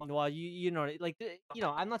 Okay. Well, you know, like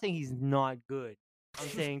I'm not saying he's not good. I'm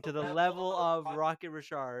saying to the level of Rocket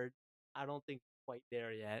Richard, I don't think he's quite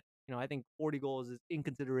there yet. I think 40 goals is in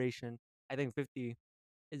consideration. I think 50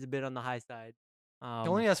 is a bit on the high side. He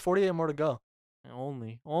only has 48 more to go.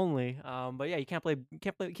 Only. But yeah, you can't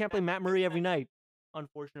play Matt Murray every night.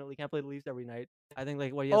 Unfortunately, can't play the Leafs every night. I think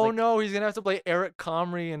like what he has. Oh like, no, he's gonna have to play Eric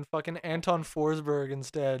Comrie and fucking Anton Forsberg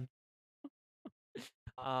instead.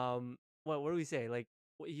 what do we say? Like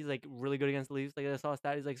he's like really good against the Leafs. Like I saw a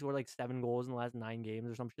stat, he's like scored like 7 goals in the last 9 games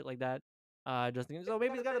or some shit like that. So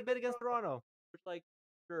maybe he's got a bit against Toronto, which like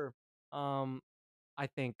sure. I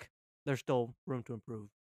think there's still room to improve.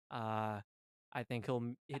 I think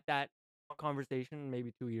he'll hit that conversation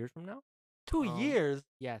maybe 2 years from now. 2 years?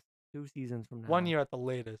 Yes, 2 seasons from now. 1 year at the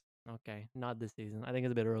latest. Okay, not this season. I think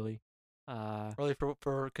it's a bit early. Early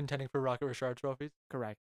for contending for Rocket Richard trophies?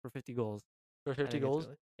 Correct. For 50 goals. For I 50 think it's goals?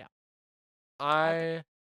 early. Yeah.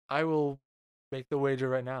 I will make the wager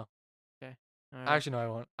right now. Okay. All right. Actually,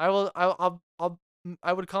 no, I won't.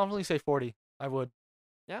 I would confidently say 40. I would.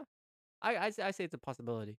 Yeah. I say it's a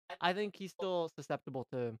possibility. I think he's still susceptible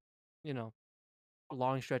to,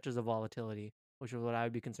 long stretches of volatility, which is what I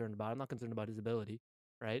would be concerned about. I'm not concerned about his ability,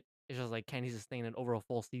 right? It's just like, can he sustain it over a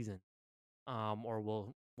full season? Or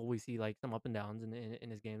will we see like some up and downs in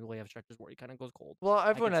his games? Will he have stretches where he kind of goes cold? Well,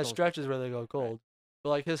 everyone can has still- stretches where they go cold. But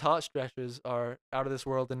like his hot stretches are out of this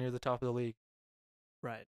world and near the top of the league.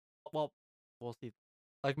 Right. Well, we'll see.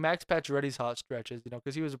 Like Max Pacioretty's hot stretches,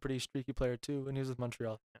 because he was a pretty streaky player too when he was with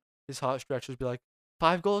Montreal. His hot stretches would be like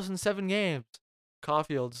 5 goals in 7 games.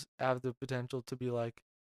 Caulfield's have the potential to be like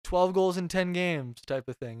 12 goals in 10 games type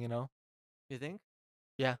of thing, You think?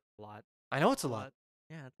 Yeah. A lot. I know it's a lot.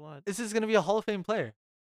 Yeah, it's a lot. This is going to be a Hall of Fame player.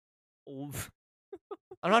 Oof.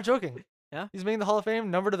 I'm not joking. Yeah? He's making the Hall of Fame,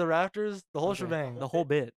 number to the rafters, the whole Okay. shebang. The whole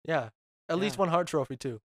bit. Yeah. At least Yeah. 1 Hart trophy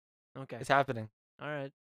too. Okay. It's happening. All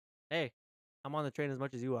right. Hey, I'm on the train as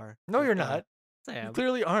much as you are. No, Just, you're not. Yes, I You am.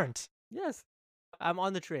 clearly aren't. Yes. I'm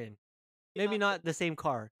on the train. Maybe not the same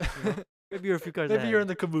car. Maybe you're a few cars Maybe you're in ahead.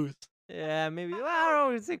 the caboose. Yeah, maybe. Well, I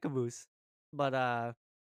don't know. It's a caboose. But,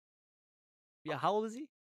 yeah, how old is he?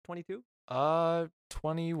 22?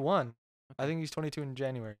 21. I think he's 22 in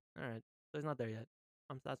January. All right. So he's not there yet.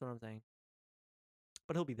 That's what I'm saying.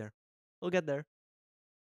 But he'll be there. He'll get there.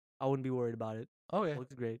 I wouldn't be worried about it. Oh yeah.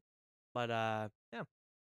 Looks great. But, yeah.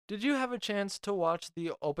 Did you have a chance to watch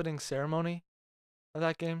the opening ceremony of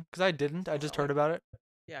that game? Because I didn't. I just heard about it.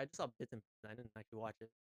 Yeah, I just saw bits and pieces. I didn't actually watch it.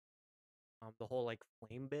 The whole, like,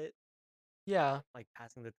 flame bit, Yeah. like,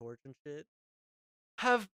 passing the torch and shit.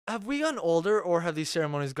 Have we gotten older, or have these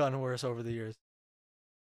ceremonies gotten worse over the years?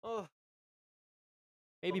 Oh.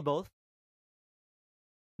 Maybe both.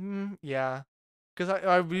 Yeah. Because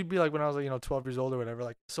I would be like when I was like 12 years old or whatever,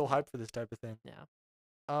 like so hyped for this type of thing. Yeah.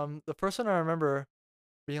 The first one I remember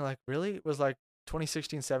being like really was like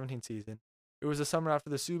 2016-17 season. It was the summer after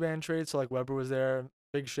the Subban trade, so like Weber was there,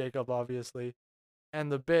 big shakeup obviously,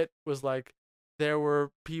 and the bit was like there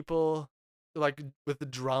were people like with the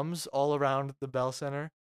drums all around the Bell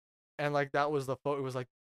Center, and like that was it was like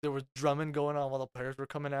there was drumming going on while the players were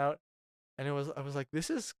coming out, and I was like this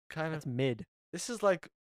is kind That's of mid. this is like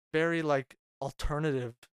very like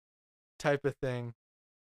alternative type of thing.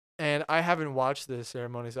 And I haven't watched this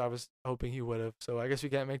ceremony, so I was hoping he would have. So I guess we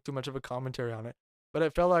can't make too much of a commentary on it. But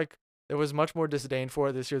it felt like there was much more disdain for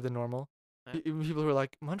it this year than normal. Right. Even people who were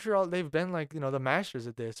like, Montreal, they've been like, the masters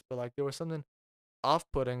at this. But like there was something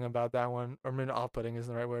off-putting about that one. Or maybe off-putting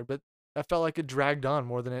isn't the right word. But that felt like it dragged on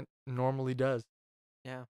more than it normally does.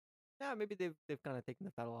 Yeah. Yeah, maybe they've kind of taken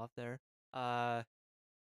the pedal off there. I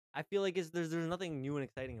feel like there's nothing new and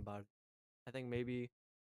exciting about it. I think maybe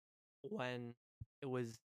when it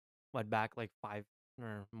was back like 5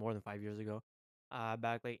 or more than 5 years ago,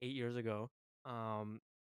 back like 8 years ago,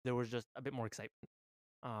 there was just a bit more excitement,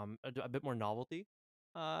 a bit more novelty,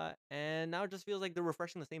 and now it just feels like they're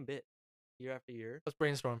refreshing the same bit year after year. Let's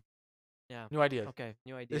brainstorm. Yeah. New ideas. Okay,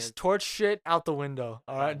 new ideas. This torch shit out the window.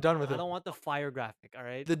 All right, done with I it. don't want the fire graphic. All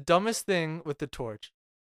right. The dumbest thing with the torch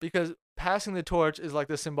because passing the torch is like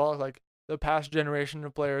the symbolic, like the past generation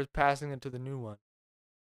of players passing it to the new one.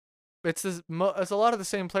 It's a lot of the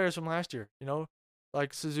same players from last year,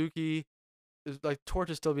 like Suzuki is like torch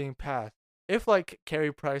is still being passed. If like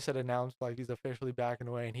Carey Price had announced like he's officially back in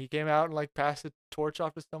away and he came out and like passed the torch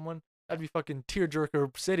off to someone, that'd be fucking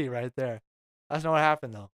tearjerker city right there. That's not what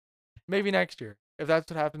happened though. Maybe next year. If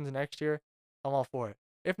that's what happens next year, I'm all for it.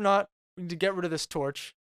 If not, we need to get rid of this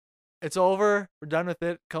torch. It's over. We're done with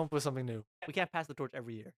it. Come up with something new. We can't pass the torch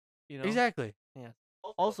every year. Exactly. Yeah.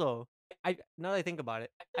 Also, now that I think about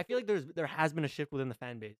it, I feel like there has been a shift within the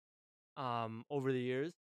fan base, over the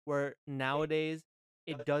years, where nowadays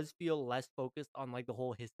it does feel less focused on like the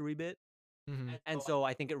whole history bit, and so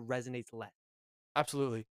I think it resonates less.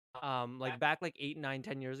 Absolutely. Like back like 8, 9,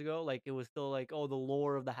 10 years ago, like it was still like, oh, the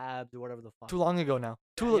lore of the Habs or whatever the fuck. Too long ago now.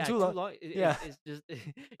 Yeah, Too long. Yeah. It's just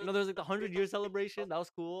there's like the 100-year celebration. That was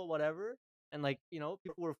cool, whatever, and like people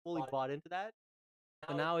were fully bought into that.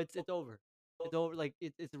 But now it's over. It's over. Like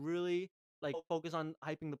it's really like focus on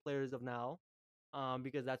hyping the players of now,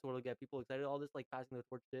 because that's what'll get people excited. All this like passing the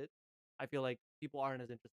torch shit, I feel like people aren't as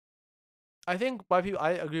interested. I think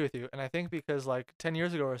I agree with you, and I think because like 10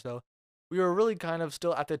 years ago or so, we were really kind of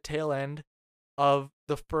still at the tail end of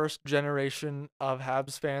the first generation of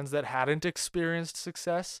Habs fans that hadn't experienced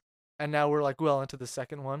success, and now we're like well into the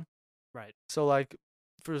second one. Right. So like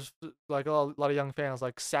for like a lot of young fans,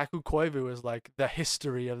 like Saku Koivu is like the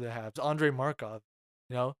history of the Habs. Andrei Markov,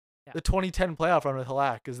 Yeah. the 2010 playoff run with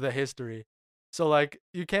Halak is the history. So like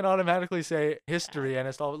you can't automatically say history and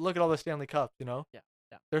it's all look at all the Stanley Cups, Yeah.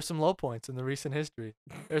 There's some low points in the recent history.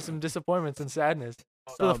 There's some disappointments and sadness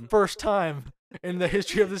for the Some. first time in the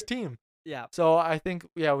history of this team. Yeah. So I think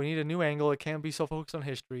we need a new angle. It can't be so focused on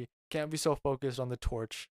history. Can't be so focused on the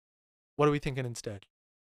torch. What are we thinking instead?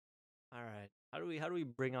 All right. How do we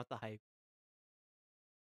bring out the hype?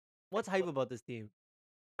 What's hype about this team?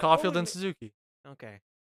 Caulfield and Suzuki. Okay.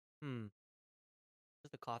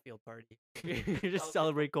 Just a Caulfield party. You just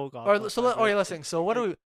celebrate Cole All Caulfield. right, so listen. So what do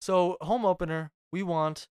we? So home opener. We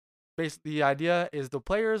want. Basically, the idea is the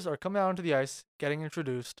players are coming out onto the ice, getting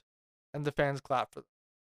introduced, and the fans clap for them.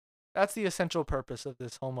 That's the essential purpose of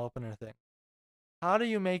this home opener thing. How do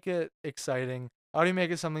you make it exciting? How do you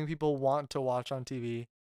make it something people want to watch on TV?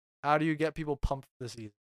 How do you get people pumped for the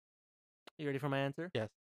season? You ready for my answer? Yes.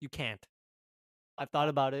 You can't. I've thought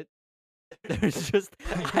about it.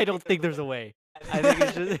 I don't think there's a way. I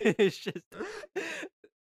think it's just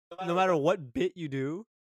no matter what bit you do,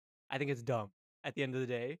 I think it's dumb at the end of the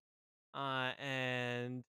day.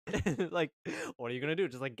 And like, what are you gonna do?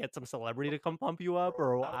 Just like get some celebrity to come pump you up,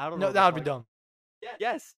 or I don't know. No, that would be dumb.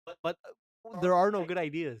 Yes, but there are no good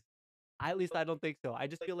ideas. At least I don't think so. I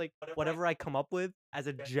just feel like whatever I come up with as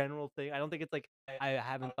a general thing, I don't think it's like I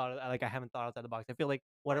haven't thought outside the box. I feel like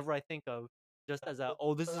whatever I think of, just as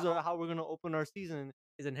this is how we're gonna open our season,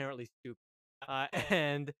 is inherently stupid.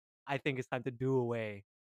 And I think it's time to do away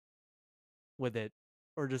with it,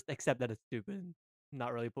 or just accept that it's stupid.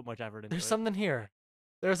 Not really put much effort into There's it. something here.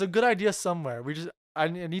 There's a good idea somewhere. I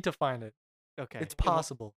need to find it. Okay. It's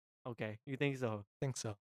possible. Okay, you think so? I think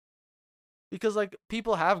so. Because like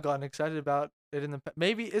people have gotten excited about it in the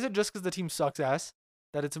maybe is it just because the team sucks ass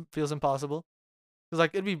that it feels impossible? Because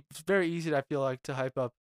like it'd be very easy, I feel like, to hype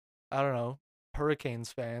up, I don't know,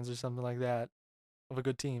 Hurricanes fans or something like that of a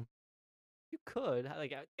good team. You could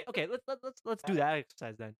okay. Let's do that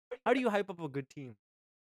exercise then. How do you hype up a good team?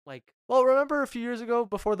 Like, well, remember a few years ago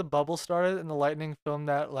before the bubble started and the Lightning filmed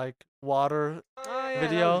that like water video?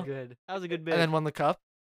 That was good. That was a good bit. And then won the cup.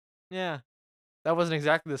 Yeah. That wasn't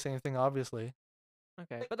exactly the same thing, obviously.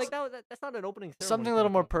 Okay, but like that's not an opening ceremony. Something a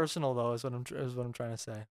little more personal though is what I'm trying to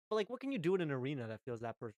say. But like, what can you do in an arena that feels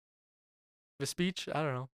that personal? The speech? I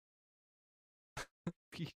don't know.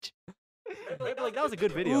 Speech. But like that was a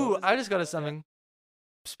good video. Ooh, I just got something.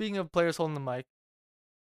 Speaking of players holding the mic,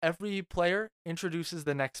 every player introduces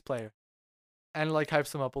the next player, and like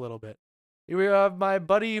hypes them up a little bit. Here we have my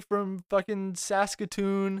buddy from fucking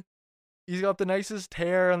Saskatoon. He's got the nicest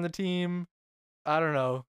hair on the team. I don't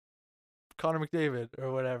know, Connor McDavid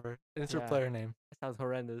or whatever. Insert player name. That sounds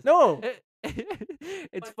horrendous. No,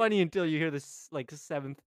 it's funny until you hear this like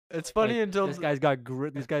seventh. It's funny until this guy's got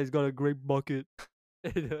a great bucket.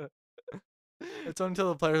 It's until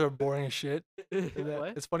the players are boring as shit.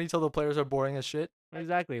 What? It's funny until the players are boring as shit.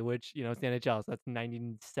 Exactly, which it's the NHL, so that's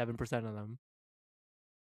 97% of them.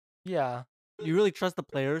 Yeah. You really trust the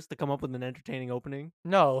players to come up with an entertaining opening?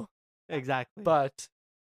 No. Exactly. But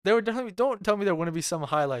there would definitely don't tell me there wouldn't be some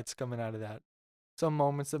highlights coming out of that. Some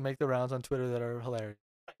moments that make the rounds on Twitter that are hilarious.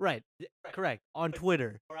 Right. Correct. On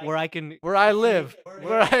Twitter, where I can Where I live,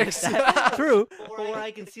 where I That's true, but where I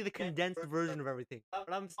can see the condensed version of everything.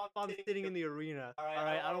 But I'm sitting in the arena. All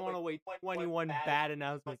right, I don't want to wait 21 bad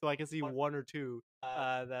announcements so I can see one or two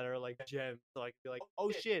that are like gems. So I can be like, oh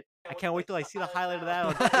shit, I can't wait till I see the highlight of that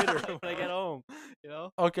on Twitter when I get home. You know,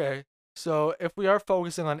 Okay, so if we are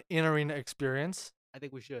focusing on in-arena experience, I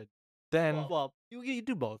think we should. then Well, you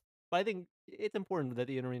do both, but I think it's important that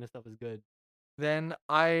the in arena stuff is good. then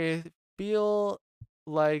I feel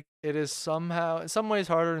like it is somehow, in some ways,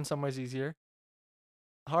 harder, in some ways, easier.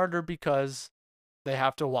 Harder because they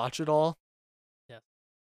have to watch it all, Yes.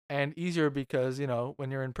 and easier because,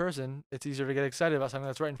 when you're in person, it's easier to get excited about something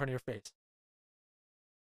that's right in front of your face,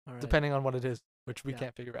 All right. depending on what it is, which we Yeah.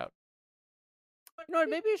 can't figure out. You know what?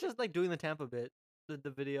 Maybe it's just like doing the Tampa bit, the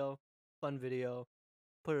video, fun video,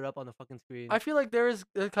 put it up on the fucking screen. I feel like there is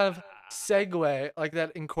a kind of segue like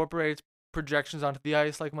that incorporates projections onto the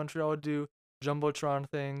ice, like Montreal would do, jumbotron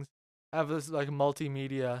things, have this like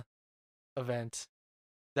multimedia event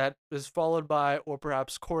that is followed by or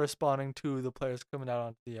perhaps corresponding to the players coming out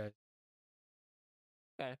onto the ice.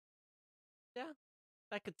 Okay. Yeah,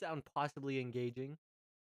 that could sound possibly engaging.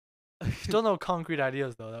 Still no concrete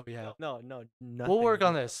ideas though that we have. No, nothing. We'll work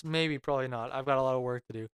on this. Maybe, probably not. I've got a lot of work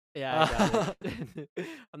to do. Yeah, I got it.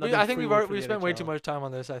 I'm not I doing think free work for we the spent way too NHL. much time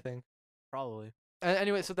on this. I think. Probably.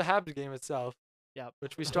 Anyway, so the Habs game itself, Yeah.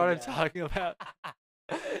 which we started Yeah. talking about.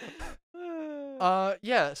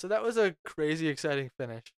 Yeah. So that was a crazy exciting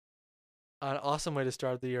finish. An awesome way to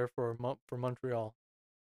start the year for Montreal.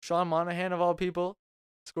 Sean Monahan of all people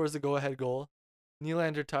scores the go-ahead goal.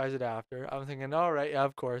 Nylander ties it after. I'm thinking, all right, yeah,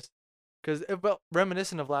 of course, because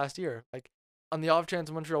reminiscent of last year. Like on the off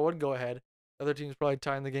chance Montreal would go ahead, the other team's probably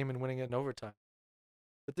tying the game and winning it in overtime.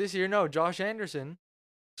 But this year, no. Josh Anderson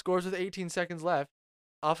scores with 18 seconds left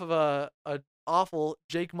off of a awful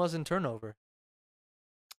Jake Muzzin turnover.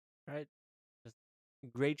 Right. Just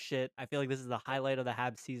great shit. I feel like this is the highlight of the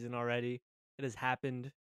Habs season already. It has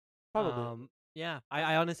happened. Probably. Yeah,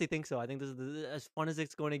 I honestly think so. I think this is as fun as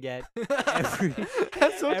it's going to get. Every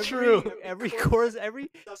That's so true. Every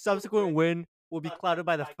subsequent win will be clouded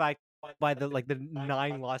by the the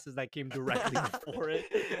 9 losses that came directly before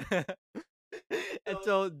it. And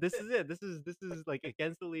so this is it. This is like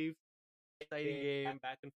against the Leafs, exciting game,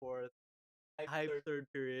 back and forth, hype third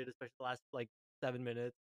period, especially the last like 7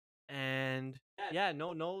 minutes. And yeah,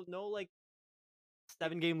 no like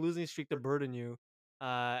 7-game losing streak to burden you.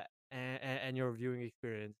 And your viewing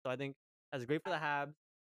experience. So I think that's great for the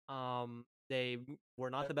Habs. They were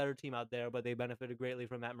not the better team out there, but they benefited greatly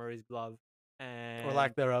from Matt Murray's glove and Or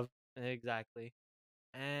lack thereof. exactly.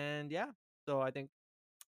 And yeah, so I think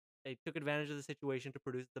they took advantage of the situation to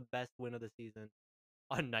produce the best win of the season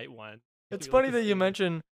on night 1. It's You funny look that you insane.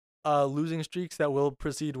 mention losing streaks that will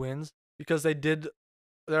precede wins because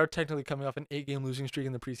they're technically coming off an 8-game losing streak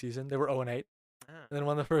in the preseason. They were 0-8 Ah, and then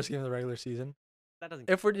won the first game of the regular season. that doesn't.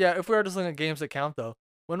 If we are just looking at games that count though,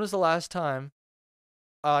 when was the last time?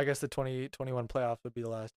 I guess the 2021 playoffs would be the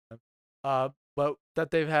last time. But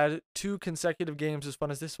that they've had 2 consecutive games as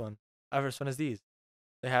fun as this one, ever as fun as these.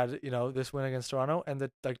 They had this win against Toronto and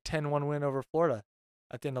the 10-1 win over Florida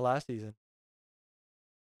at the end of last season.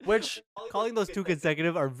 Which Calling those 2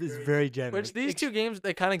 consecutive is very generous. Which these 2 games,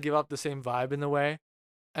 they kind of give up the same vibe in the way.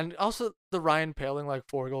 And also the Ryan Paling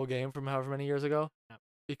 4-goal game from however many years ago. Yeah.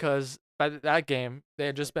 Because by that game, they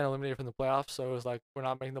had just been eliminated from the playoffs. So it was like, we're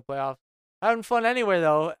not making the playoffs. Having fun anyway,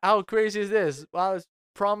 though. How crazy is this? Wow, this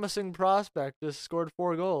promising prospect just scored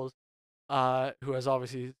 4 goals. Who has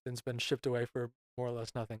obviously since been shipped away for more or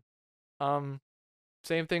less nothing.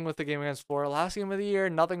 Same thing with the game against Florida. Last game of the year,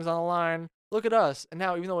 nothing's on the line. Look at us. And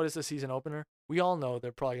now, even though it is a season opener, we all know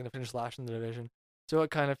they're probably going to finish last in the division. So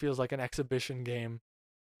it kind of feels like an exhibition game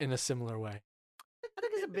in a similar way. I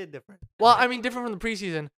think it's a bit different. Well, I mean, different from the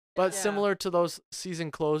preseason, but Yeah. similar to those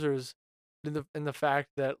season closers in the fact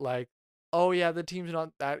that, oh, yeah, the team's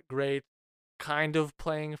not that great, kind of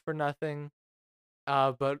playing for nothing,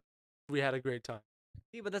 but we had a great time.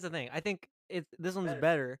 See, but that's the thing. I think this one's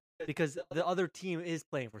better because the other team is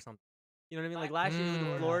playing for something. You know what I mean? Like last year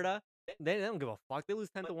with Florida, they don't give a fuck. They lose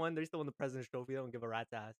 10-1. They're still win the President's Trophy. They don't give a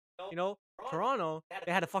rat's ass. Toronto,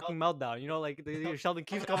 they had a fucking meltdown. Sheldon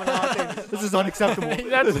keeps coming out saying, this is unacceptable.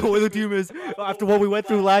 That's the way the team is. After what we went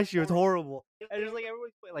through last year, it's horrible. And it's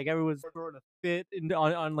everyone's throwing a fit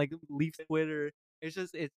on Leafs Twitter. It's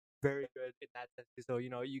very good in that sense. So,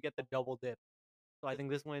 you get the double dip. So I think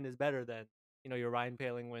this win is better than, your Ryan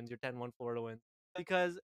Paling wins, your 10-1 Florida wins.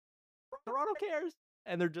 Because Toronto cares.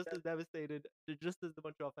 And they're just as devastated. They're just as the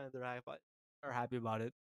Montreal fans are happy about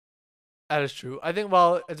it. That is true. I think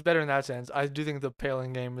while it's better in that sense, I do think the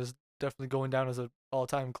Paling game is definitely going down as an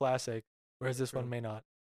all-time classic, whereas this True. one may not.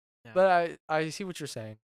 Yeah. But I see what you're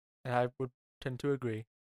saying, and I would tend to agree.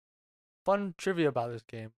 Fun trivia about this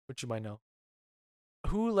game, which you might know.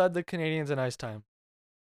 Who led the Canadians in ice time?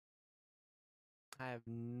 I have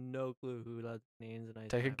no clue who led the Canadians in ice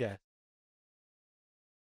Take a time. guess.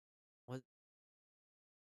 Was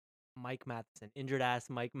Mike Matheson, injured ass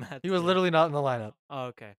Mike Matheson. He was literally not in the lineup. Oh,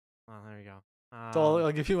 okay. Well, there you go. So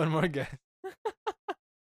I'll give you one more guess.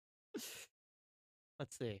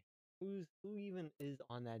 Let's see. Who even is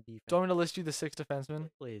on that defense? Do you want me to list you the 6 defensemen?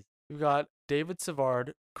 Please. We've got David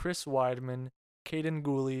Savard, Chris Weidman, Caden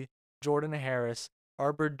Gooley, Jordan Harris,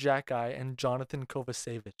 Arbor Jacki, and Jonathan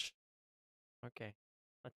Kovacevic. Okay.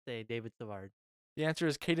 Let's say David Savard. The answer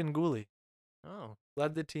is Caden Gooley. Oh.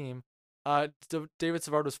 Led the team. David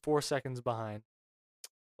Savard was 4 seconds behind.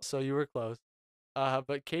 So you were close.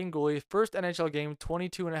 But Caden Gooley, first NHL game,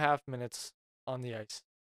 22 and a half minutes on the ice.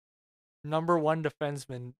 Number 1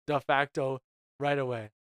 defenseman, de facto, right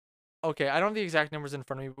away. Okay, I don't have the exact numbers in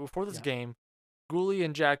front of me, but before this game, Gooley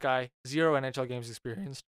and Jacki, 0 NHL games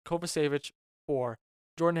experienced. Kovacevic, 4.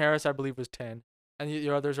 Jordan Harris, I believe, was 10. And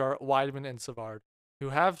the others are Weidman and Savard, who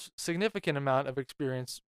have significant amount of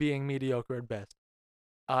experience being mediocre at best.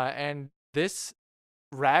 And this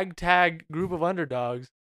ragtag group of underdogs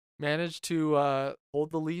managed to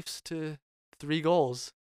hold the Leafs to 3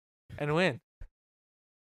 goals and win.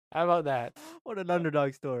 How about that? What an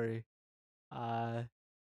underdog story. Can't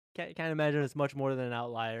imagine it's much more than an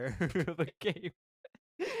outlier of a game.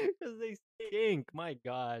 Because they stink. My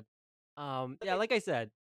God. Yeah, like I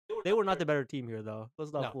said, they were not the better team here, though.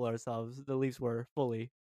 Let's not fool ourselves. The Leafs were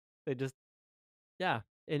fully. They just, yeah,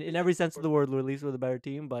 in every sense of the word, the Leafs were the better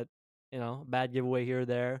team. But bad giveaway here or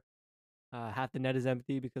there. Half the net is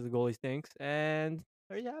empty because the goalie stinks, and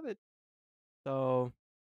there you have it. So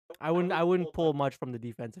I wouldn't pull much from the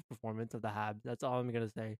defensive performance of the Habs. That's all I'm gonna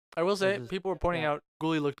say. I will say, people were pointing out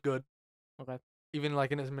Gooley looked good. Okay. Even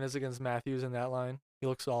like in his minutes against Matthews in that line, he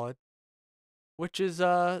looked solid, which is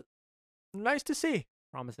nice to see.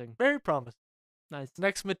 Promising. Very promising. Nice.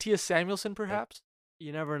 Next, Matthias Samuelsson, perhaps.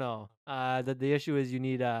 You never know. The issue is you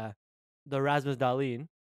need the Rasmus Dahlin,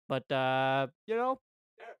 but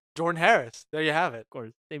Jordan Harris. There you have it. Of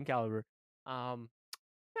course, same caliber. Yeah,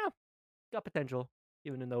 got potential.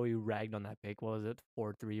 Even though we ragged on that pick, what was it,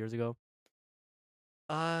 3 years ago?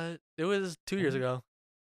 It was 2 years ago.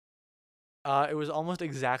 It was almost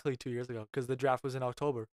exactly 2 years ago because the draft was in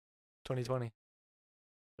October, 2020.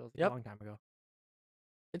 Feels like a long time ago.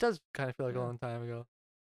 It does kind of feel like a long time ago.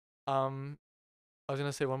 I was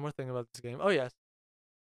gonna say one more thing about this game. Oh yes.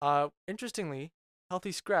 Interestingly,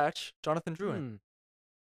 healthy scratch, Jonathan Drouin.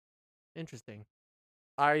 Interesting.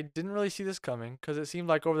 I didn't really see this coming because it seemed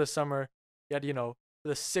like over the summer, you had, for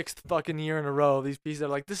the 6th fucking year in a row, these pieces are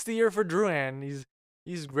like, this is the year for Drouin.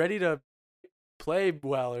 He's ready to play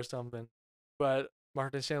well or something. But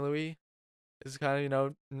Martin St. Louis is kind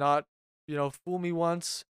of, not, fool me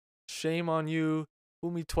once, shame on you.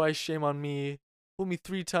 Fool me twice, shame on me. Fool me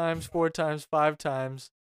 3 times, 4 times, 5 times.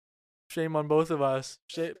 Shame on both of us.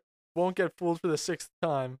 Won't get fooled for the 6th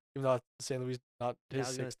time, even though St. Louis not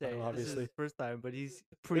his 6th time, obviously. This is his first time, but he's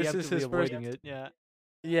preemptively avoiding it. Yeah.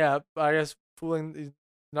 Yeah, I guess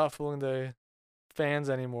not fooling the fans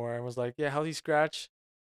anymore, and was like, yeah, healthy scratch.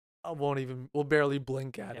 We'll barely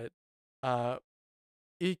blink at it.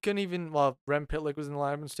 He couldn't even. Well, Rem Pitlick was in the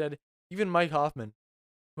lineup instead. Even Mike Hoffman,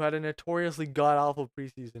 who had a notoriously god awful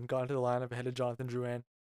preseason, got into the lineup ahead of Jonathan Drouin.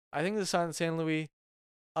 I think the St. Louis,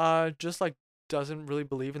 just doesn't really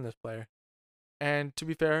believe in this player. And to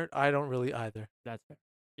be fair, I don't really either. That's fair.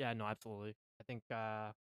 Yeah, no, absolutely. I think,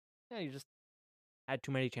 you just had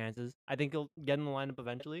too many chances. I think he'll get in the lineup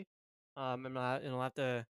eventually. And he'll have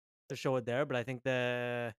to show it there. But I think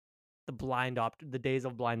the days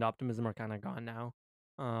of blind optimism are kind of gone now.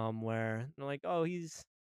 Where they're like, oh,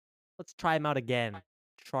 let's try him out again.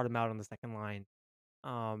 Trot him out on the second line.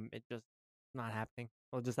 It just not happening.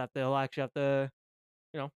 He'll actually have to,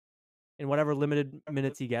 in whatever limited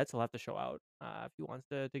minutes he gets, he'll have to show out if he wants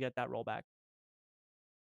to get that role back.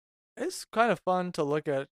 It's kind of fun to look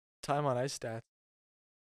at time on ice stats.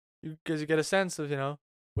 Because you get a sense of,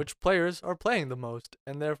 which players are playing the most,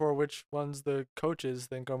 and therefore which ones the coaches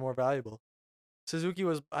think are more valuable. Suzuki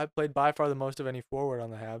I played by far the most of any forward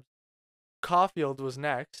on the Habs. Caulfield was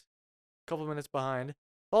next, a couple minutes behind,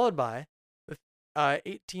 followed by, with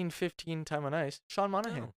 18-15 time on ice, Sean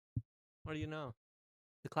Monahan. Oh. What do you know?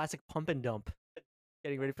 The classic pump and dump.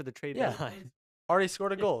 Getting ready for the trade deadline. Already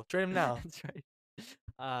scored a goal. Trade him now. That's right.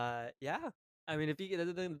 Yeah. I mean,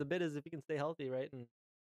 the bid is if he can stay healthy, right? And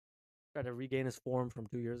try to regain his form from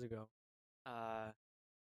 2 years ago.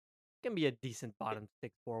 Can be a decent bottom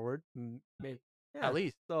six forward, maybe. Yeah. At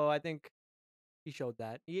least. So I think he showed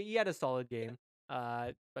that. He had a solid game,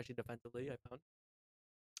 especially defensively. I found.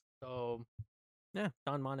 So yeah,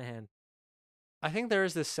 Sean Monahan. I think there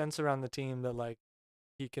is this sense around the team that like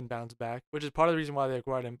he can bounce back, which is part of the reason why they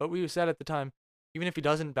acquired him. But we said at the time, even if he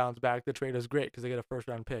doesn't bounce back, the trade is great because they get a first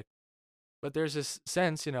round pick. But there's this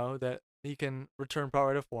sense, that he can return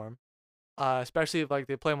power to form, especially if like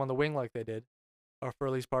they play him on the wing like they did, or for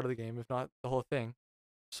at least part of the game, if not the whole thing.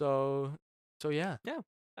 So, yeah. Yeah,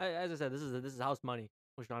 as I said, this is house money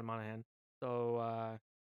with Sean Monahan. So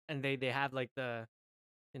and they have like the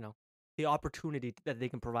opportunity that they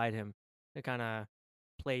can provide him to kind of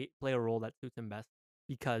play a role that suits him best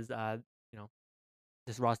because you know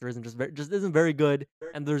this roster isn't just isn't very good,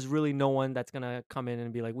 and there's really no one that's gonna come in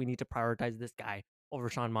and be like, we need to prioritize this guy over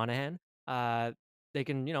Sean Monahan. They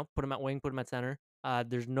can put him at wing, put him at center.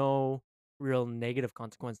 There's no real negative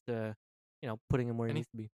consequence to putting him where he And needs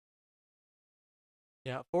to be.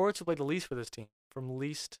 yeah, forwards who played the least for this team, from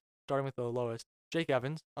least starting with the lowest. Jake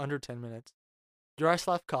Evans, under 10 minutes. Juraj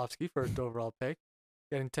Slavkovsky, first overall pick,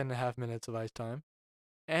 getting 10.5 minutes of ice time.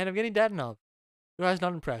 And Evgeny Dadonov, who has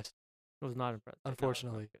not impressed, Was not impressed,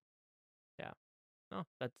 unfortunately. Yeah, no,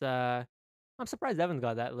 that's I'm surprised Evans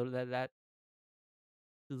got that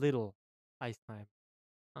little ice time.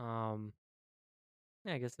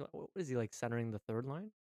 Yeah, I guess what is he like centering the third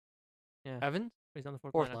line? Yeah, Evans, he's on the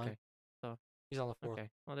fourth fourth line. line. Okay, so He's on the fourth. okay,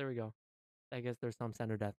 well there we go. I guess there's some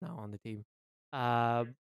center depth now on the team. Uh,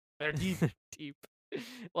 They're deep. deep.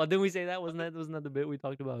 Well, didn't we say that? Wasn't that the bit we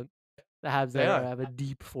talked about? The Habs They are. have a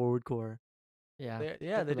deep forward core. Yeah,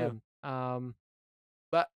 Yeah, good they for do. them.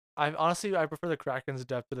 But I prefer the Kraken's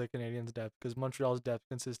depth to the Canadiens' depth because Montreal's depth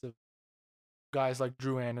consists of guys like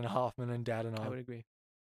Drouin and Hoffman and I Dadonov. would agree.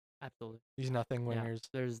 Absolutely. These nothing Yeah,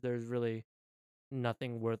 wingers. there's really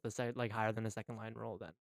nothing worth higher than a second line role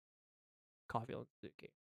than Caulfield and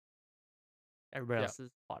Suzuki. Everybody Yeah. else is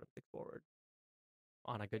bottom six forward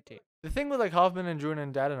on a good team. The thing with like Hoffman and Drouin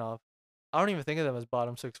and Dadonov, I don't even think of them as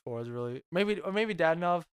bottom six forwards really. Maybe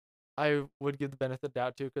Dadonov, I would give the benefit of the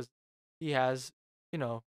doubt to because he has,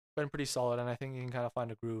 been pretty solid and I think he can kind of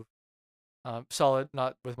find a groove. Solid,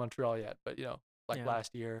 not with Montreal yet, but Yeah.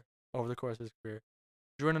 last year over the course of his career.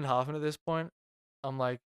 Drouin and Hoffman at this point, I'm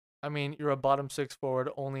like, I mean, you're a bottom six forward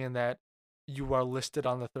only in that you are listed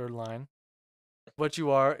on the third line. What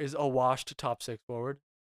you are is a washed top six forward.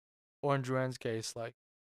 Or in Drouin's case, like,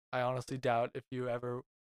 I honestly doubt if you ever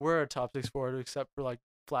were a top six forward except for like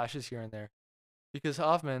flashes here and there. Because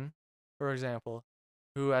Hoffman, for example,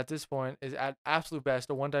 who at this point is at absolute best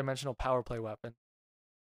a one-dimensional power play weapon.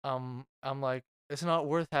 I'm like, it's not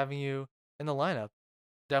worth having you in the lineup.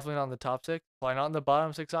 Definitely not in the top six. Probably not in the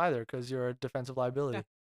bottom six either, because you're a defensive liability. Yeah.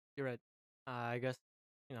 You're right. I guess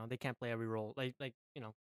they can't play every role.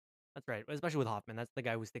 That's right. Especially with Hoffman, that's the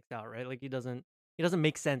guy who sticks out, right? Like he doesn't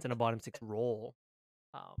make sense in a bottom six role.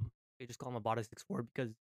 They just call him a bottom six forward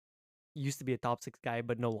because he used to be a top six guy,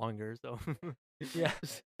 but no longer. So Yeah,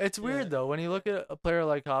 it's weird though when you look at a player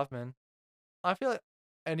like Hoffman. I feel like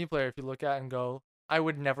any player, if you look at and go, I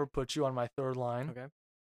would never put you on my third line. Okay.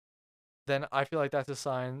 Then I feel like that's a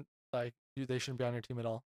sign like they shouldn't be on your team at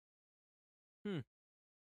all.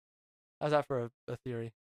 How's that for a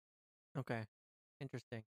theory? Okay.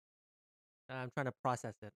 Interesting. I'm trying to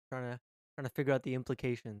process it. Trying to figure out the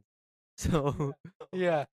implications. So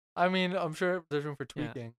Yeah, I mean, I'm sure there's room for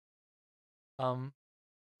Yeah. tweaking.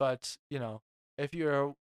 But if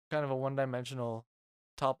you're kind of a one-dimensional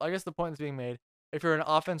top, I guess the point is being made. If you're an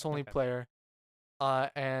offense-only Okay. player,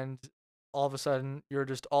 and all of a sudden you're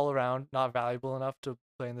just all around not valuable enough to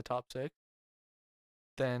play in the top six,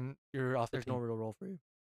 then you're off the There's team. no real role for you.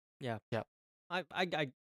 Yeah. Yeah. I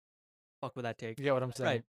fuck with that take. You get what I'm saying?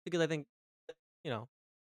 Right. Because I think,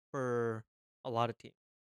 for a lot of teams,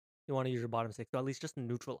 you want to use your bottom six to at least just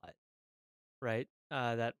neutralize, right?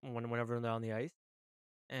 That whenever they're on the ice.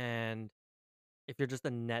 And if you're just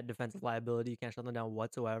a net defensive liability, you can't shut them down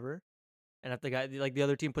whatsoever. And if the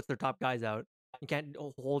other team puts their top guys out, you can't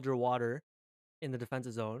hold your water in the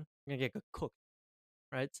defensive zone. You're gonna get cooked,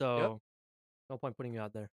 right? So, no point putting you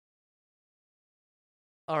out there.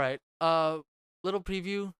 All right. Little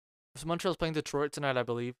preview. So Montreal's playing Detroit tonight, I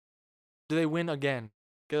believe. Do they win again?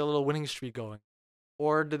 Get a little winning streak going,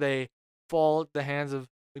 or do they fall at the hands of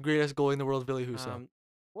the greatest goalie in the world, Billy Husso?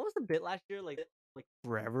 What was the bit last year? Like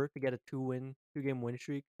forever to get a 2-game win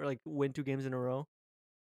streak, or like win 2 games in a row.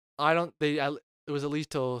 I don't. It was at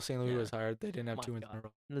least till St. Louis Yeah. was hired. They didn't have My 2 wins in a God.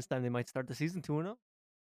 row. And this time they might start the season 2-0.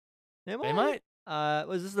 They might.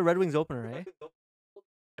 Was this the Red Wings opener, right?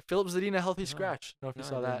 Philip Zadina healthy No, scratch. I don't know if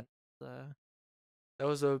you no, I saw that. didn't. That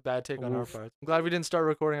was a bad take on our Oof. part. I'm glad we didn't start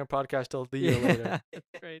recording a podcast till the year later. That's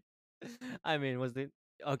great. I mean, was the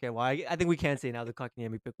okay? Well, I think we can say now the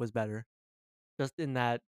Kotkaniemi pick was better, just in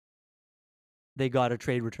that they got a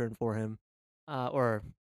trade return for him, or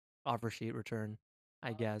offer sheet return,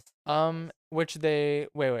 I guess. Which they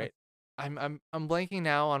wait. I'm blanking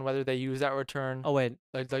now on whether they used that return Oh wait,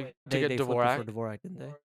 like to they get flipped it Dvorak for Dvorak, didn't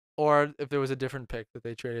they? or if there was a different pick that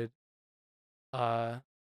they traded.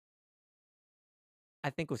 I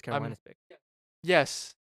think it was I'm Carolina's pick.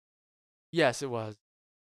 yes, yes, it was.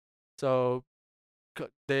 So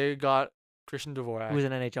they got Christian Who Dvorak. was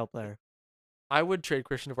an NHL player? I would trade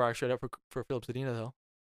Christian Dvorak straight up for Philip Zadina though.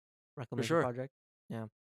 Reclamation sure. project. Yeah.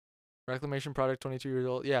 Reclamation product, 22 years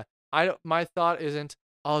old. Yeah, I don't. My thought isn't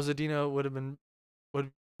Zadina would.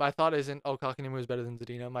 My thought isn't Kotkaniemi was better than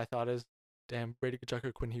Zadina. My thought is, damn, Brady Tkachuk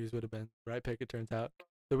or Quinn Hughes would have been the right pick. It turns out,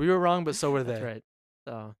 so we were wrong, but so were they. That's right.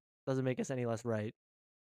 So doesn't make us any less right.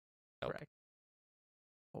 Nope. Correct.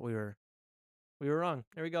 But we were wrong.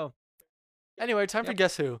 There we go. Anyway, time for Yep.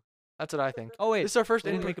 guess who. That's what I think. Oh wait, This is our first.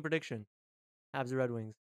 we didn't make a prediction. Habs or Red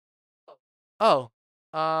Wings? Oh,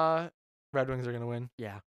 Red Wings are gonna win.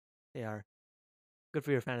 Yeah, they are. Good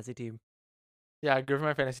for your fantasy team. Yeah, good for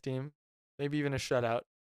my fantasy team. Maybe even a shutout.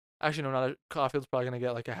 Actually, no, not a. Caulfield's probably gonna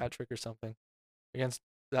get like a hat trick or something against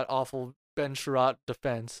that awful Ben Sherratt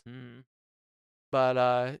defense. Mm.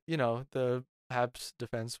 But you know, the Habs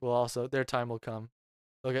defense will also their time will come.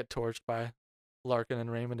 They'll get torched by Larkin and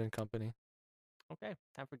Raymond and company. Okay,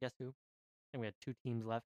 time for guess who. I think we had 2 teams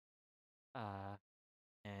left.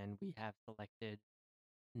 And we have selected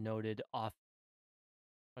noted off.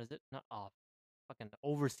 What is it? Not off. Fucking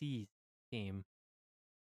overseas team.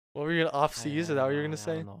 What were you gonna off seas? Is that what you're gonna I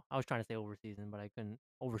say? don't know. I was trying to say overseas, but I couldn't.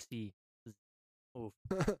 Oversee. Oof.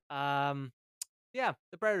 Yeah,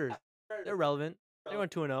 the Predators. They're relevant. They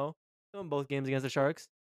went 2-0. They won both games against the Sharks.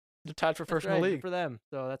 They're tied for That's first in right, the good league. for them.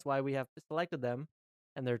 So that's why we have selected them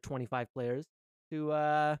and their 25 players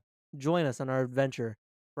to join us on our adventure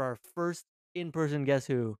for our first in-person Guess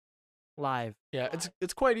Who live. Yeah,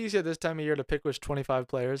 it's quite easy at this time of year to pick which 25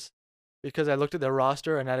 players, because I looked at their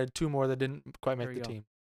roster and added 2 more that didn't quite make There the you go.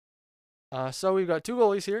 team. So we've got 2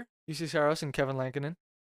 goalies here: UC Saros and Kevin Lankinen.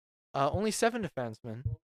 Only 7 defensemen: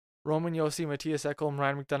 Roman Josi, Matthias Ekholm,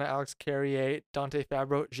 Ryan McDonough, Alex Carrier, Dante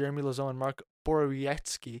Fabro, Jeremy Lauzon, and Mark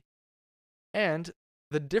Borowiecki. And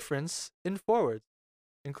the difference in forwards,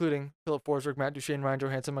 including Philip Forsberg, Matt Duchene, Ryan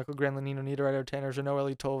Johansson, Michael Granlund, Nino Niederreiter, Tanner Jeannot,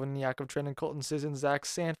 Eli Tolvin, Yakov Trenin, Colton Sisson, Zach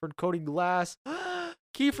Sanford, Cody Glass,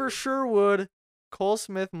 Kiefer Sherwood, Cole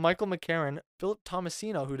Smith, Michael McCarron, Philip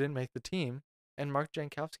Tomasino, who didn't make the team, and Mark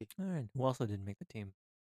Jankowski, All right. Who also didn't make the team?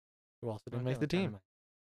 who also didn't Okay, make the with Dynamite. team.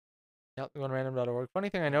 Yep, go on random.org. Funny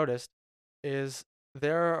thing I noticed is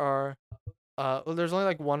there are, there's only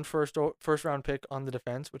like one first round pick on the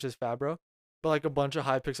defense, which is Fabro, but like a bunch of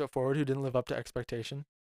high picks at forward who didn't live up to expectation.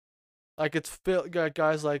 Like it's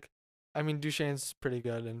guys like, I mean, Duchene's pretty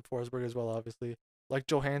good and Forsberg as well, obviously. Like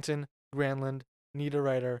Johansson, Granlund,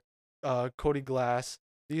 Niederreiter, Cody Glass.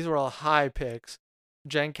 These were all high picks.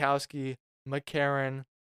 Jankowski, McCarron,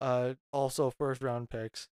 also first round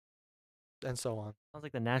picks, and so on. Sounds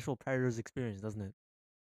like the Nashville Predators experience, doesn't it?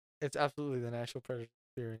 It's absolutely the National Predators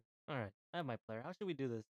experience. All right. I have my player. How should we do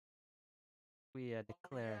this? We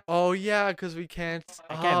declare. Oh yeah, because we can't.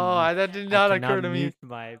 I can't. That did I not cannot occur to me mute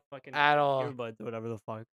my fucking at all. earbuds or whatever the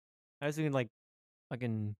fuck. I was thinking like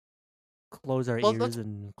fucking close our Well, ears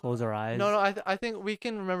and close our eyes. No, I think we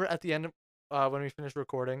can remember at the end, when we finish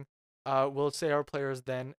recording, we'll say our players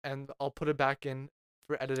then, and I'll put it back in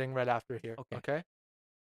for editing right after here. Okay. Okay.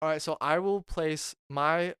 All right. So I will place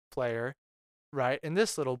my player right in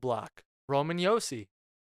this little block, Roman Josi.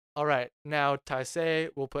 All right. Now Taisei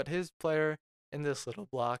will put his player in this little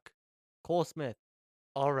block. Cole Smith.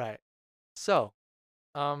 All right. So,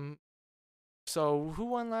 so who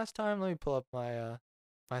won last time? Let me pull up my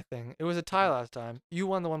my thing. It was a tie last time. You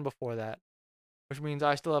won the one before that, which means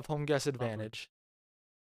I still have home guess advantage.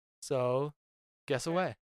 So, guess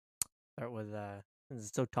away. Start with since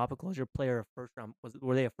it's so topical. Is your player a first round?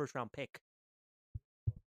 Were they a first round pick?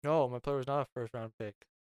 No, my player was not a first round pick.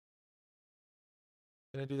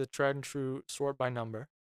 Gonna do the tried and true sort by number.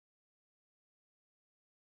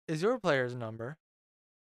 Is your player's number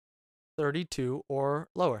 32 or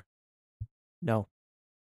lower? No.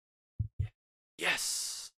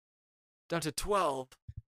 Yes. Down to 12.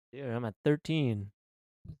 Dude, I'm at 13.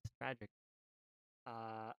 It's tragic.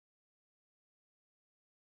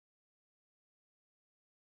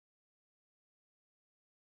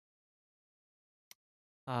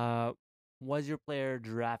 Was your player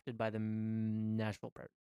drafted by the Nashville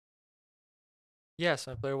Predators? Yes,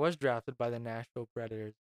 my player was drafted by the Nashville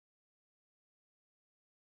Predators.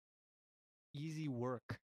 Easy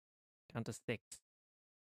work. Down to 6.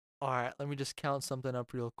 All right, let me just count something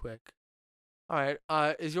up real quick. All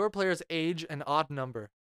right, is your player's age an odd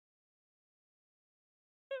number?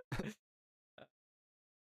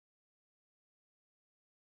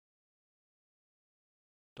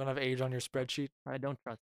 Don't have age on your spreadsheet? I don't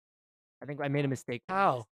trust. I think I made a mistake.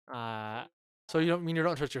 How? Uh, So you don't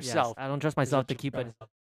trust yes, yourself. I don't trust is what myself to you're keep trying to say.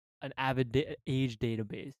 an avid age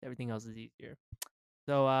database. Everything else is easier.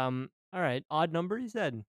 So all right, odd number. You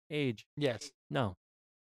said age. Yes. No.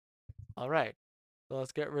 All right. So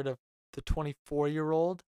let's get rid of the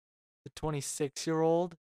 24-year-old, the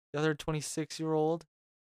 26-year-old, the other 26-year-old,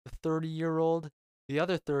 the 30-year-old, the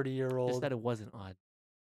other Just 30-year-old. said it wasn't odd.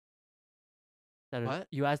 What?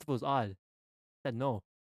 You asked if it was odd. Said no.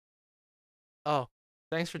 Oh,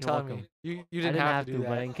 thanks for You're telling welcome. me. You I didn't didn't have to do but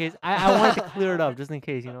that. in case I wanted to clear it up, just in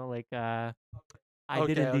case, like I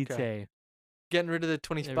did Okay, indeed okay. say. Getting rid of the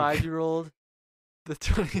There we go. 25-year-old, the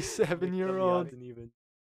 27-year-old.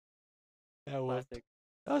 Yeah, well, Plastic.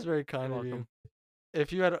 that was very kind You're of you. welcome.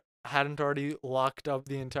 If you hadn't already locked up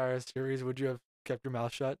the entire series, would you have kept your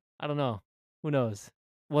mouth shut? I don't know. Who knows?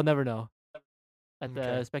 We'll never know. That's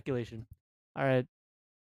Okay. speculation. All right.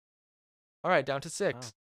 All right, down to 6. Wow.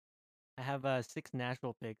 I have 6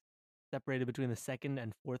 Nashville picks separated between the second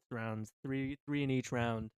and fourth rounds, three in each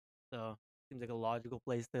round. So seems like a logical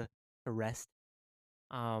place to rest.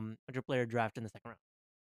 What's your player draft in the second round?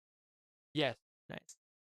 Yes. Nice.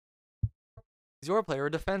 Is your player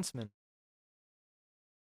a defenseman?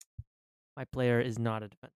 My player is not a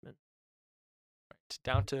defenseman. Right,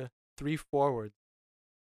 down to 3 forwards.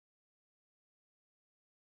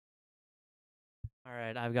 All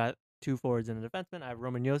right, I've got 2 forwards and a defenseman. I have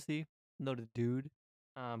Roman Yossi, noted dude,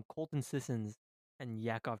 Colton Sissons, and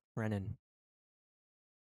Yakov Trenin.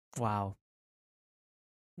 Wow.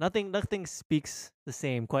 Nothing speaks the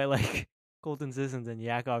same quite like Colton Sissons and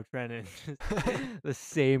Yakov Trenin. The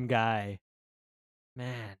same guy.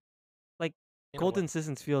 Man. Like You know Colton what?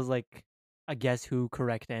 Sissons feels like a guess who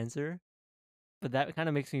correct answer. But that kind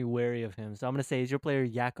of makes me wary of him. So I'm gonna say, is your player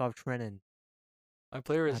Yakov Trenin? My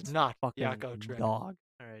player is That's not fucking Yakov Trenin. dog.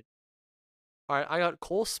 All right. All right, I got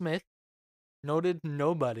Cole Smith, noted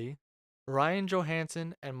nobody, Ryan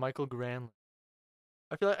Johansson, and Michael Granlund.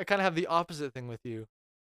 I feel like I kind of have the opposite thing with you,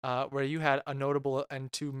 where you had a notable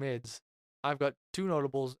and 2 mids. I've got 2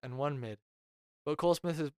 notables and 1 mid. But Cole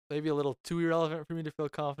Smith is maybe a little too irrelevant for me to feel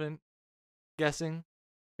confident guessing.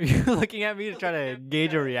 Are you looking at me to try to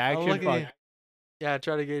gauge a I'm reaction? looking Fuck. at- yeah,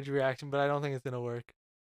 try to gauge reaction, but I don't think it's gonna work.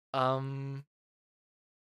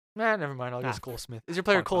 Never mind. I'll guess Cole Smith. Is your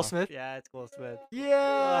player Fuck Cole off. Smith? Yeah, it's Cole Smith.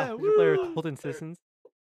 Yeah. Is your player woo! Colton Sissons?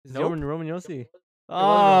 Is Nope. Roman Yossi? was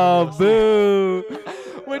Oh, Roman boo!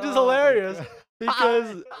 Which is Oh my hilarious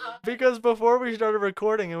God. because before we started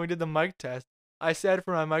recording and we did the mic test, I said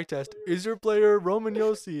for my mic test, "Is your player Roman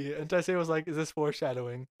Yossi?" And Taisei was like, "Is this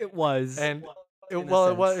foreshadowing?" It was. And In a it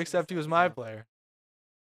was, sense. except he was my player.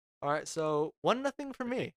 All right, so 1-0 for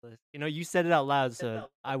me. You know, you said it out loud, so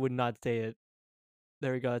I would not say it.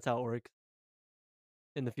 There we go. That's how it works.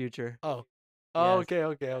 In the future. Oh, Yes.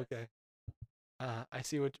 okay. I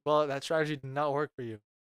see what. Well, that strategy did not work for you.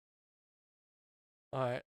 All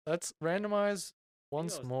right, let's randomize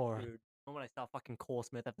once more. Dude, the moment I saw fucking Cole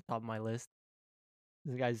Smith at the top of my list.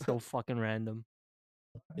 This guy's so fucking random.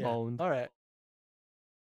 Yeah. Boned. All right.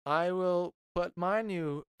 I will put my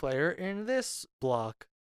new player in this block,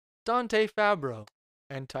 Dante Fabro,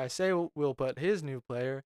 and Taisei will put his new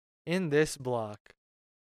player in this block.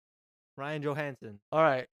 Ryan Johansson. All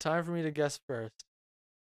right, time for me to guess first.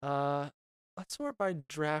 Let's sort by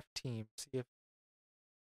draft team. See if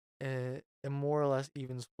a more or less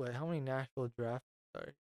even split. How many Nashville drafts?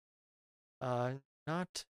 Sorry.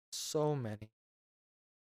 Not so many.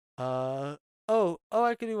 I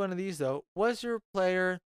could do one of these though. Was your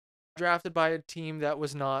player drafted by a team that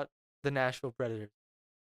was not the Nashville Predators?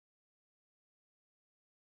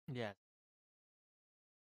 Yes.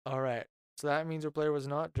 All right. So that means your player was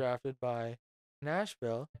not drafted by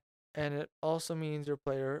Nashville, and it also means your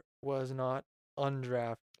player was not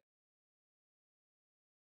undrafted.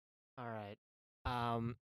 All right.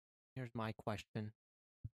 Here's my question.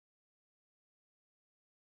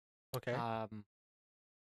 Okay.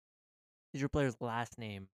 Is your player's last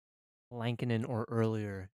name Lankinen or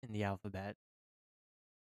earlier in the alphabet?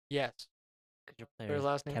 Yes. Because your Their player's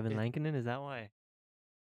last name Kevin is- Lankinen. Is that why?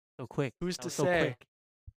 So quick. Who's That to was so say? quick.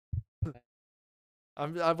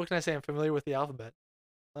 What can I say? I'm familiar with the alphabet.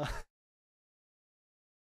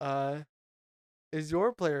 Is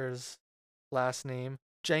your player's last name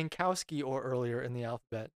Jankowski or earlier in the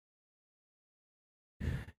alphabet?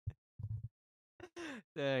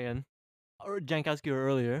 Say again. Or Jankowski or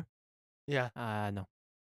earlier. Yeah. No.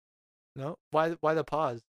 No. Why the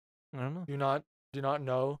pause? I don't know. Do not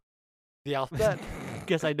know the alphabet.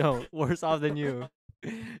 Guess I don't. Worse off than you.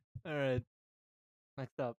 All right.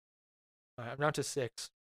 Next up. All right, I'm down to 6.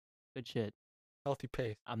 Good shit. Healthy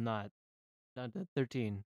pace. I'm not. Down to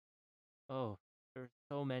 13. Oh, there's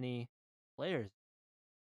so many players.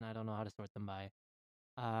 And I don't know how to sort them by.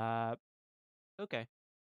 Okay.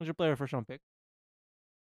 Who's your player first round pick?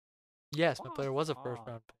 Yes, my player was a first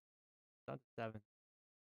Oh, round pick. down to 7.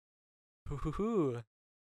 Hoo.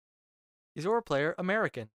 Is your player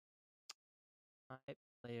American? My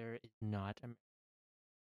player is not.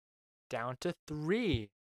 Down to 3.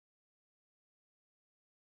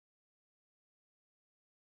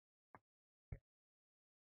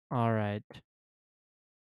 All right.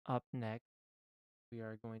 Up next, we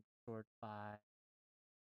are going to sort by.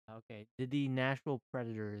 Okay. Did the Nashville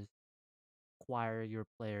Predators acquire your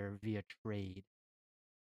player via trade?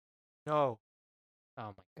 No.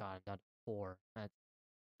 Oh my god, down to 4. That's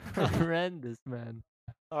horrendous, man.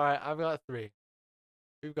 All right, I've got 3.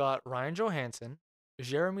 We've got Ryan Johansson,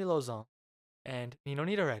 Jeremy Lauzon, and Nino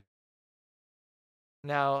Niederreiter.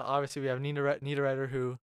 Now, obviously, we have Niederreiter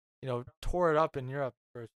who, tore it up in Europe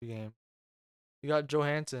first few games. You got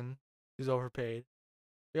Johansson, who's overpaid.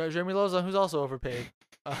 You got Jeremy Lauzon, who's also overpaid.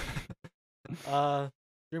 Jeremy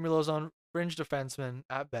Lauzon, fringe defenseman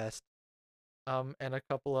at best, and a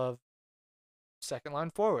couple of second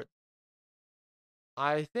line forward.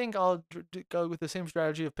 I think I'll go with the same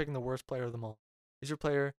strategy of picking the worst player of them all. Is your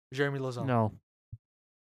player Jeremy Lauzon? No.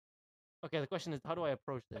 Okay, the question is, how do I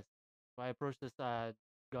approach this? Do I approach this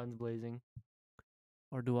guns blazing,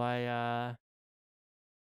 or do I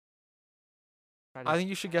try to? I think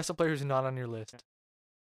you should guess a player who's not on your list.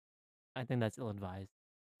 I think that's ill-advised.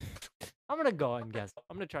 I'm gonna go and guess.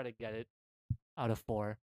 I'm gonna try to get it out of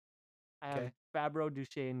 4. I have Okay. Fabro,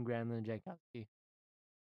 Duchesne, Granlund, and Jankowski.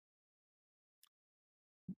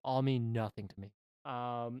 All mean nothing to me.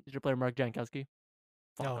 Is your player Mark Jankowski?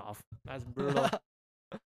 Fuck No. off. That's brutal.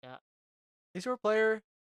 Yeah. Is your player?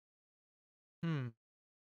 Should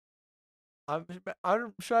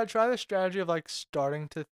I try the strategy of like starting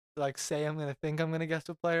to say I'm gonna guess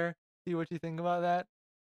a player? See what you think about that,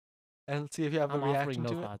 and see if you have I'm a reaction offering no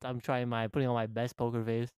to it. thoughts. I'm trying putting on my best poker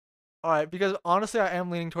face. All right, because honestly, I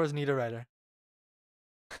am leaning towards Niederreiter.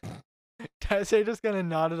 Taisei just gonna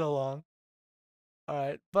nod it along. All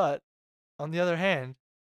right, but on the other hand,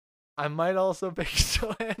 I might also pick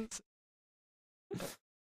Johansson.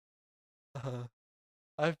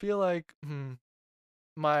 I feel like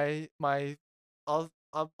my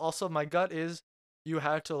also my gut is you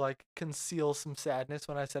had to like conceal some sadness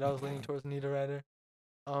when I said I was leaning towards Niederreiter.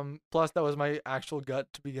 Plus that was my actual gut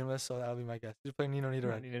to begin with, so that'll be my guess. You're playing Nino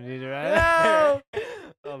Niederreiter. No!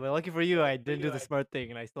 Oh, but lucky for you, I didn't do the smart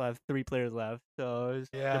thing, and I still have 3 players left, so I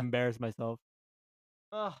just Yeah. embarrassed myself.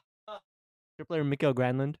 Your player Mikael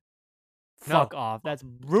Granlund? No. Fuck off. That's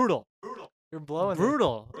brutal. You're blowing it.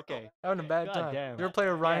 Brutal. Okay. Having a bad God time. damn. Your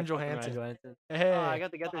player Ryan Yeah, fucking Johansson. Johansson. Hey. I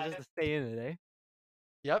got to get there just to stay in it, eh?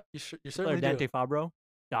 Yep, you Player certainly Dante do. Fabro?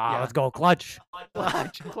 Yeah. Let's go. Clutch.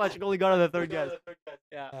 Clutch. Only got on the 3rd guess.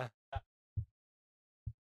 Yeah.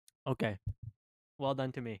 Okay. Well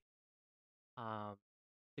done to me.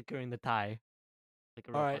 Securing the tie. Like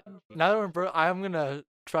a All real right. fucking G. Now that we're I'm gonna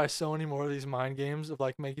try so many more of these mind games of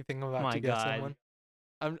like making you think I'm about My to guess God. someone.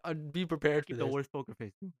 I'd be prepared for Keep the this. worst poker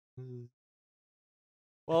face.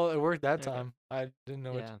 Well, it worked that Okay. time. I didn't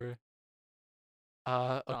know Yeah. which were.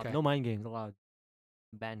 Okay. No mind games allowed.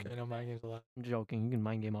 Banned. Okay, no mind games allowed. I'm joking. You can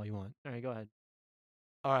mind game all you want. All right, go ahead.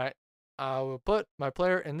 All right. I will put my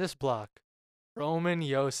player in this block, Roman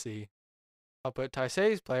Yossi. I'll put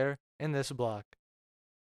Taisei's player in this block.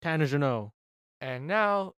 Tanner Jeannot. And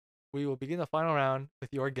now we will begin the final round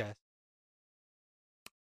with your guess.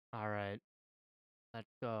 All right. Let's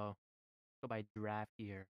go. Go by draft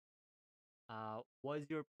here. Was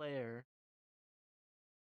your player?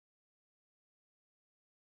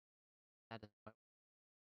 I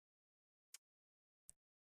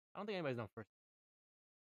don't think anybody's done first.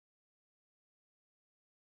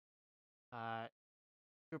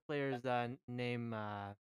 Your player's name,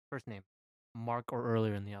 first name, Mark or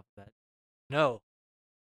earlier in the alphabet. No.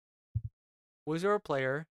 Was your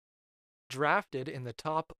player drafted in the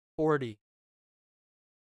top 40?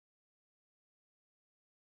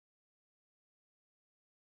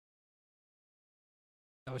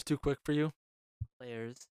 That was too quick for you?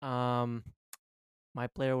 Players. My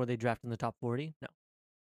player, were they drafted in the top 40? No.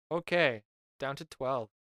 Okay. Down to 12.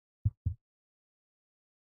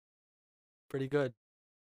 pretty good,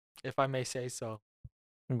 if I may say so.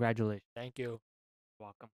 Congratulations. Thank you.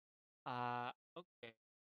 Welcome. Okay.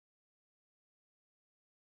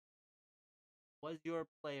 Was your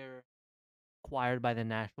player acquired by the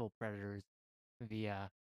Nashville Predators via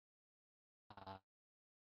uh,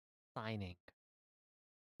 signing,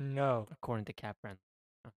 No. according to Cap Friendly?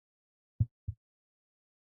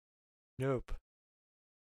 Nope.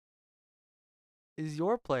 Is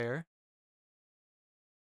your player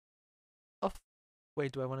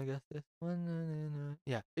wait, do I want to guess this one?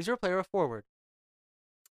 Yeah. Is your player a forward?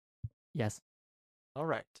 Yes. All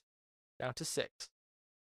right. Down to 6.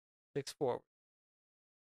 6 forward.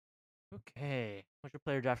 Okay. Was your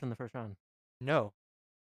player drafted in the first round? No.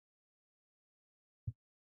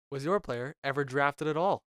 Was your player ever drafted at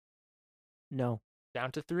all? No.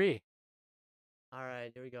 Down to 3. All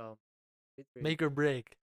right, here we go. Make or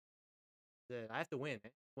break. I have to win.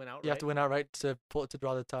 Win outright. You have to win outright to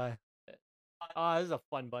draw the tie. Oh, this is a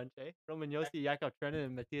fun bunch, eh? Roman Yossi, Yakov Trenin,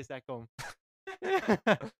 and Matthias Ekholm.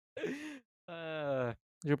 Is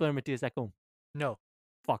your player Matthias Ekholm? No.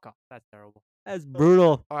 Fuck off. That's terrible. That's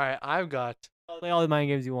brutal. All right, I've got Play all the mind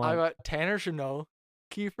games you want. Tanner Jeannot,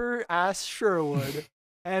 Kiefer Ass Sherwood,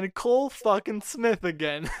 and Cole fucking Smith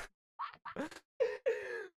again.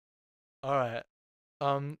 All right.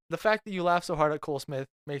 The fact that you laugh so hard at Cole Smith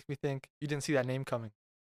makes me think you didn't see that name coming.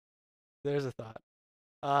 There's a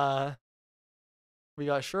thought. We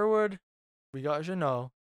got Sherwood, we got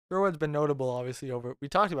Jeannot. Sherwood's been notable, obviously, we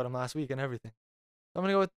talked about him last week and everything. I'm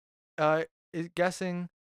gonna go with guessing.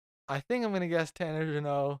 I think I'm gonna guess Tanner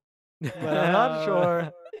Jeannot, but I'm not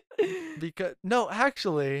sure. Because no,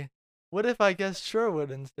 actually, what if I guessed Sherwood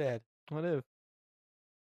instead? What if?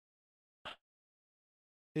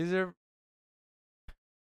 Is there?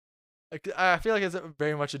 I feel like it's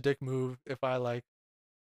very much a dick move if I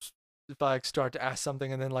start to ask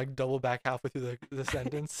something and then double back halfway through the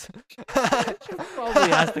sentence.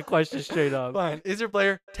 Probably ask the question straight up. Fine. Is your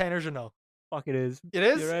player Tanner Jeannot? Fuck, it is. It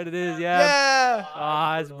is? You're right, it is. Yeah. Yeah.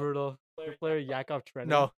 Ah, it's brutal. Your player Yakov Trenin.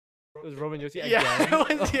 No. It was Roman Yossi again. Yeah,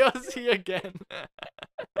 it was Yossi again.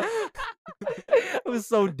 I was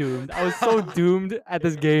so doomed. I was so doomed at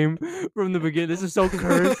this game from the beginning. This is so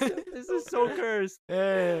cursed. This is so cursed.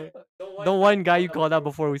 Hey. The one guy you called out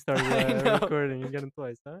before we started I know. recording, you got him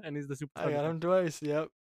twice, huh? And he's the super. I got him twice. Yep.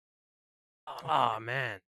 Oh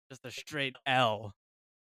man, just a straight L.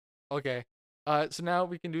 Okay. So now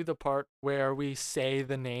we can do the part where we say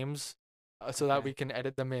the names, so that Okay. we can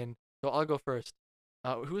edit them in. So I'll go first.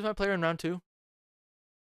 Who was my player in round 2?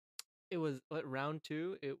 It was round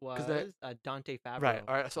 2. It was Dante Fabro. Right.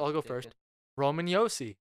 All right. So I'll go Yeah, first. yeah. Roman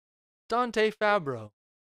Yossi, Dante Fabro,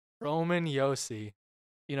 Roman Yossi.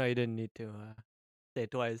 You know, you didn't need to say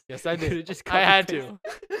it twice. Yes, I You could've did. just I had copy-pasted.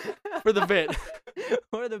 to for the bit.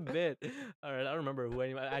 For the bit. All right. I don't remember who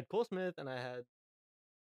anyway. I had Cole Smith and I had.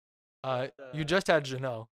 You just had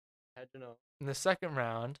Jeannot. Had to know. In the second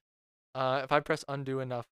round, if I press undo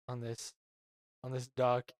enough on this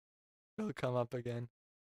doc, it'll come up again.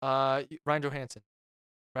 Ryan Johansson,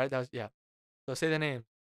 right? That was yeah. So say the name.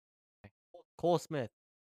 Cole Smith.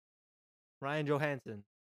 Ryan Johansson.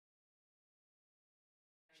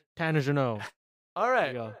 Tanner Jeannot. All There right.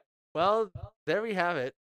 you go. Well, there we have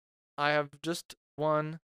it. I have just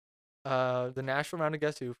won the Nashville round of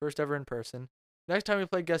Guess Who, first ever in person. Next time we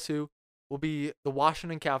play Guess Who will be the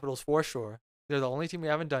Washington Capitals for sure. They're the only team we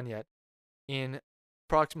haven't done yet in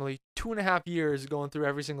approximately 2.5 years going through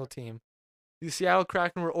every single team. The Seattle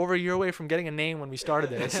Kraken were over a year away from getting a name when we started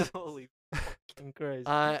this. Holy fucking Christ.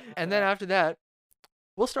 And then after that,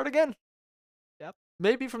 we'll start again. Yep.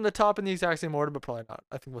 Maybe from the top in the exact same order, but probably not.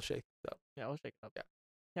 I think we'll shake it up. Yeah, we'll shake it up. Yeah.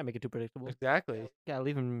 Can't make it too predictable. Exactly. Gotta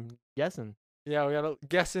leave him guessing. Yeah, we gotta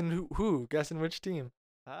guessing who, guessing which team.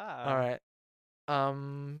 Ah. All right.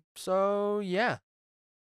 So yeah,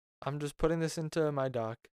 I'm just putting this into my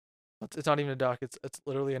doc. It's not even a doc. It's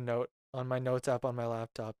literally a note on my notes app on my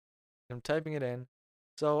laptop. I'm typing it in.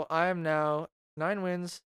 So I am now 9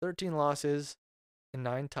 wins, 13 losses, and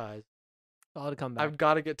 9 ties. All to come back. I've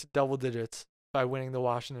got to get to double digits by winning the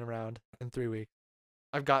Washington round in 3 weeks.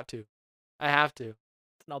 I've got to. I have to.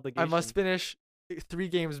 It's an obligation. I must finish 3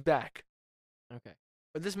 games back. Okay.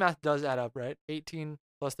 But this math does add up, right? 18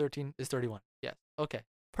 plus 13 is 31. Yes. Okay.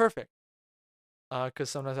 Perfect. Because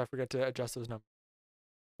sometimes I forget to adjust those numbers.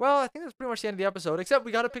 Well, I think that's pretty much the end of the episode, except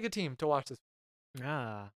we got to pick a team to watch this.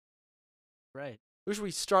 Ah. Right. Who should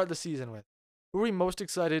we start the season with? Who are we most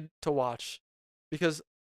excited to watch? Because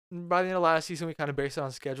by the end of last season, we kind of based it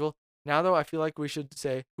on schedule. Now, though, I feel like we should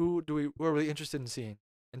say who are really interested in seeing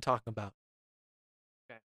and talking about.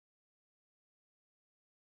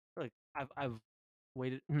 Like I've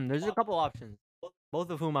waited. There's a couple options, both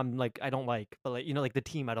of whom I'm like I don't like, but like like the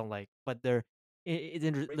team I don't like, but there's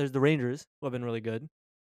the Rangers who have been really good.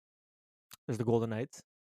 There's the Golden Knights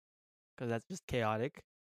because that's just chaotic.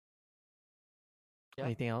 Yeah.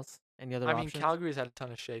 Anything else? Any other I mean, options? Calgary's had a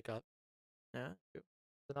ton of shakeup. Yeah. True.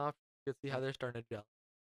 It's an option. You can see how they're starting to gel.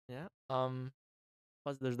 Yeah. Um,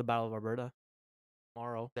 Plus, there's the Battle of Alberta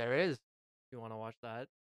tomorrow. there is. If you want to watch that.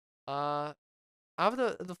 Out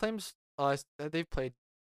of the Flames, they've played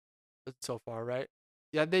so far, right?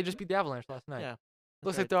 Yeah, they just beat the Avalanche last night. Yeah.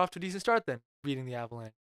 Looks right. like they're off to a decent start then, beating the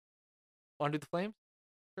Avalanche. Want to do the Flames?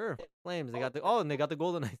 Sure. Flames. They got and they got the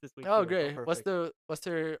Golden Knights this week. Oh, too. great. Perfect. What's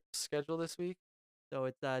their schedule this week? So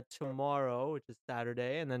it's tomorrow, which is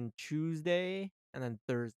Saturday, and then Tuesday, and then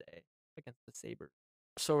Thursday against the Sabres.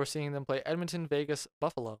 So we're seeing them play Edmonton, Vegas,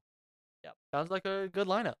 Buffalo. Yep. Sounds like a good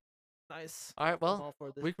lineup. Nice. All right, I'm well, all for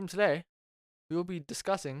a this. week from today, we will be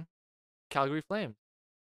discussing Calgary Flames.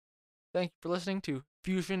 Thank you for listening to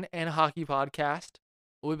Fusion and Hockey Podcast.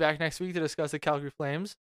 We'll be back next week to discuss the Calgary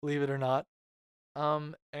Flames, believe it or not,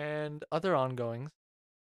 and other ongoings.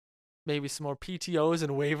 Maybe some more PTOs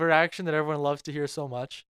and waiver action that everyone loves to hear so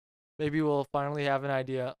much. Maybe we'll finally have an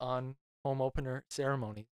idea on home opener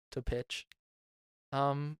ceremony to pitch.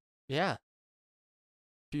 Yeah.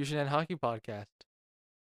 Fusion and Hockey Podcast.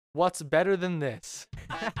 What's better than this?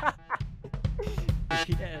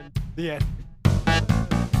 The end. The end.